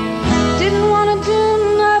 Didn't want to do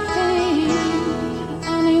nothing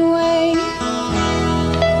anyway.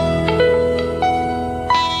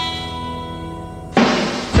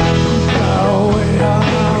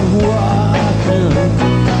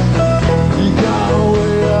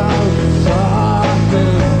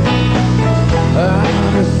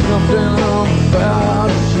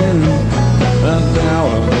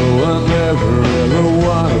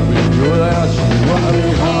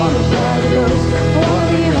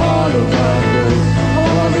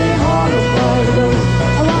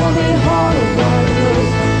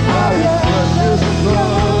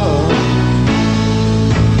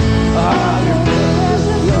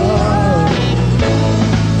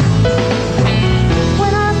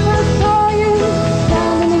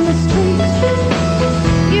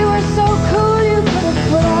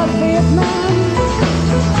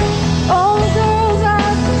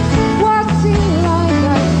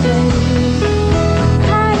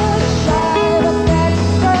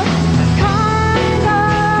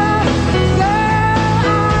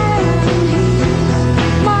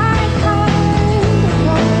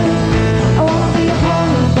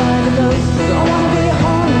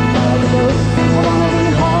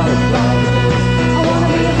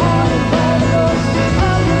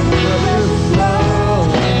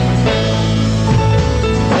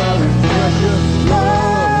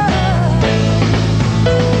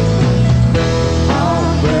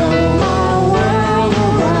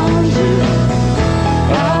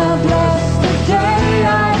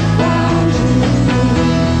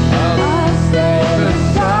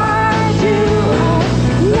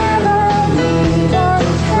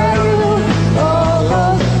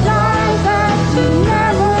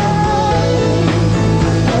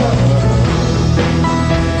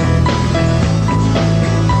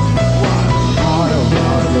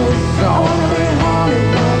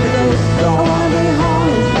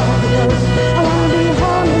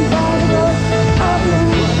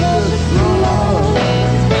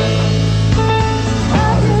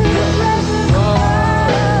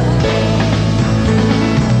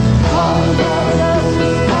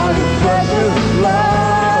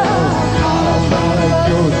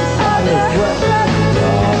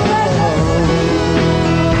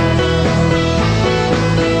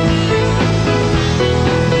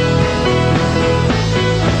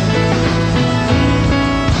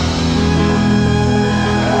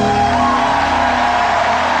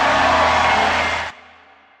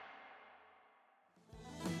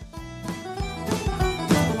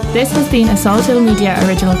 This has been a Salt Hill Media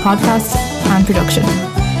original podcast and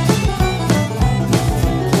production.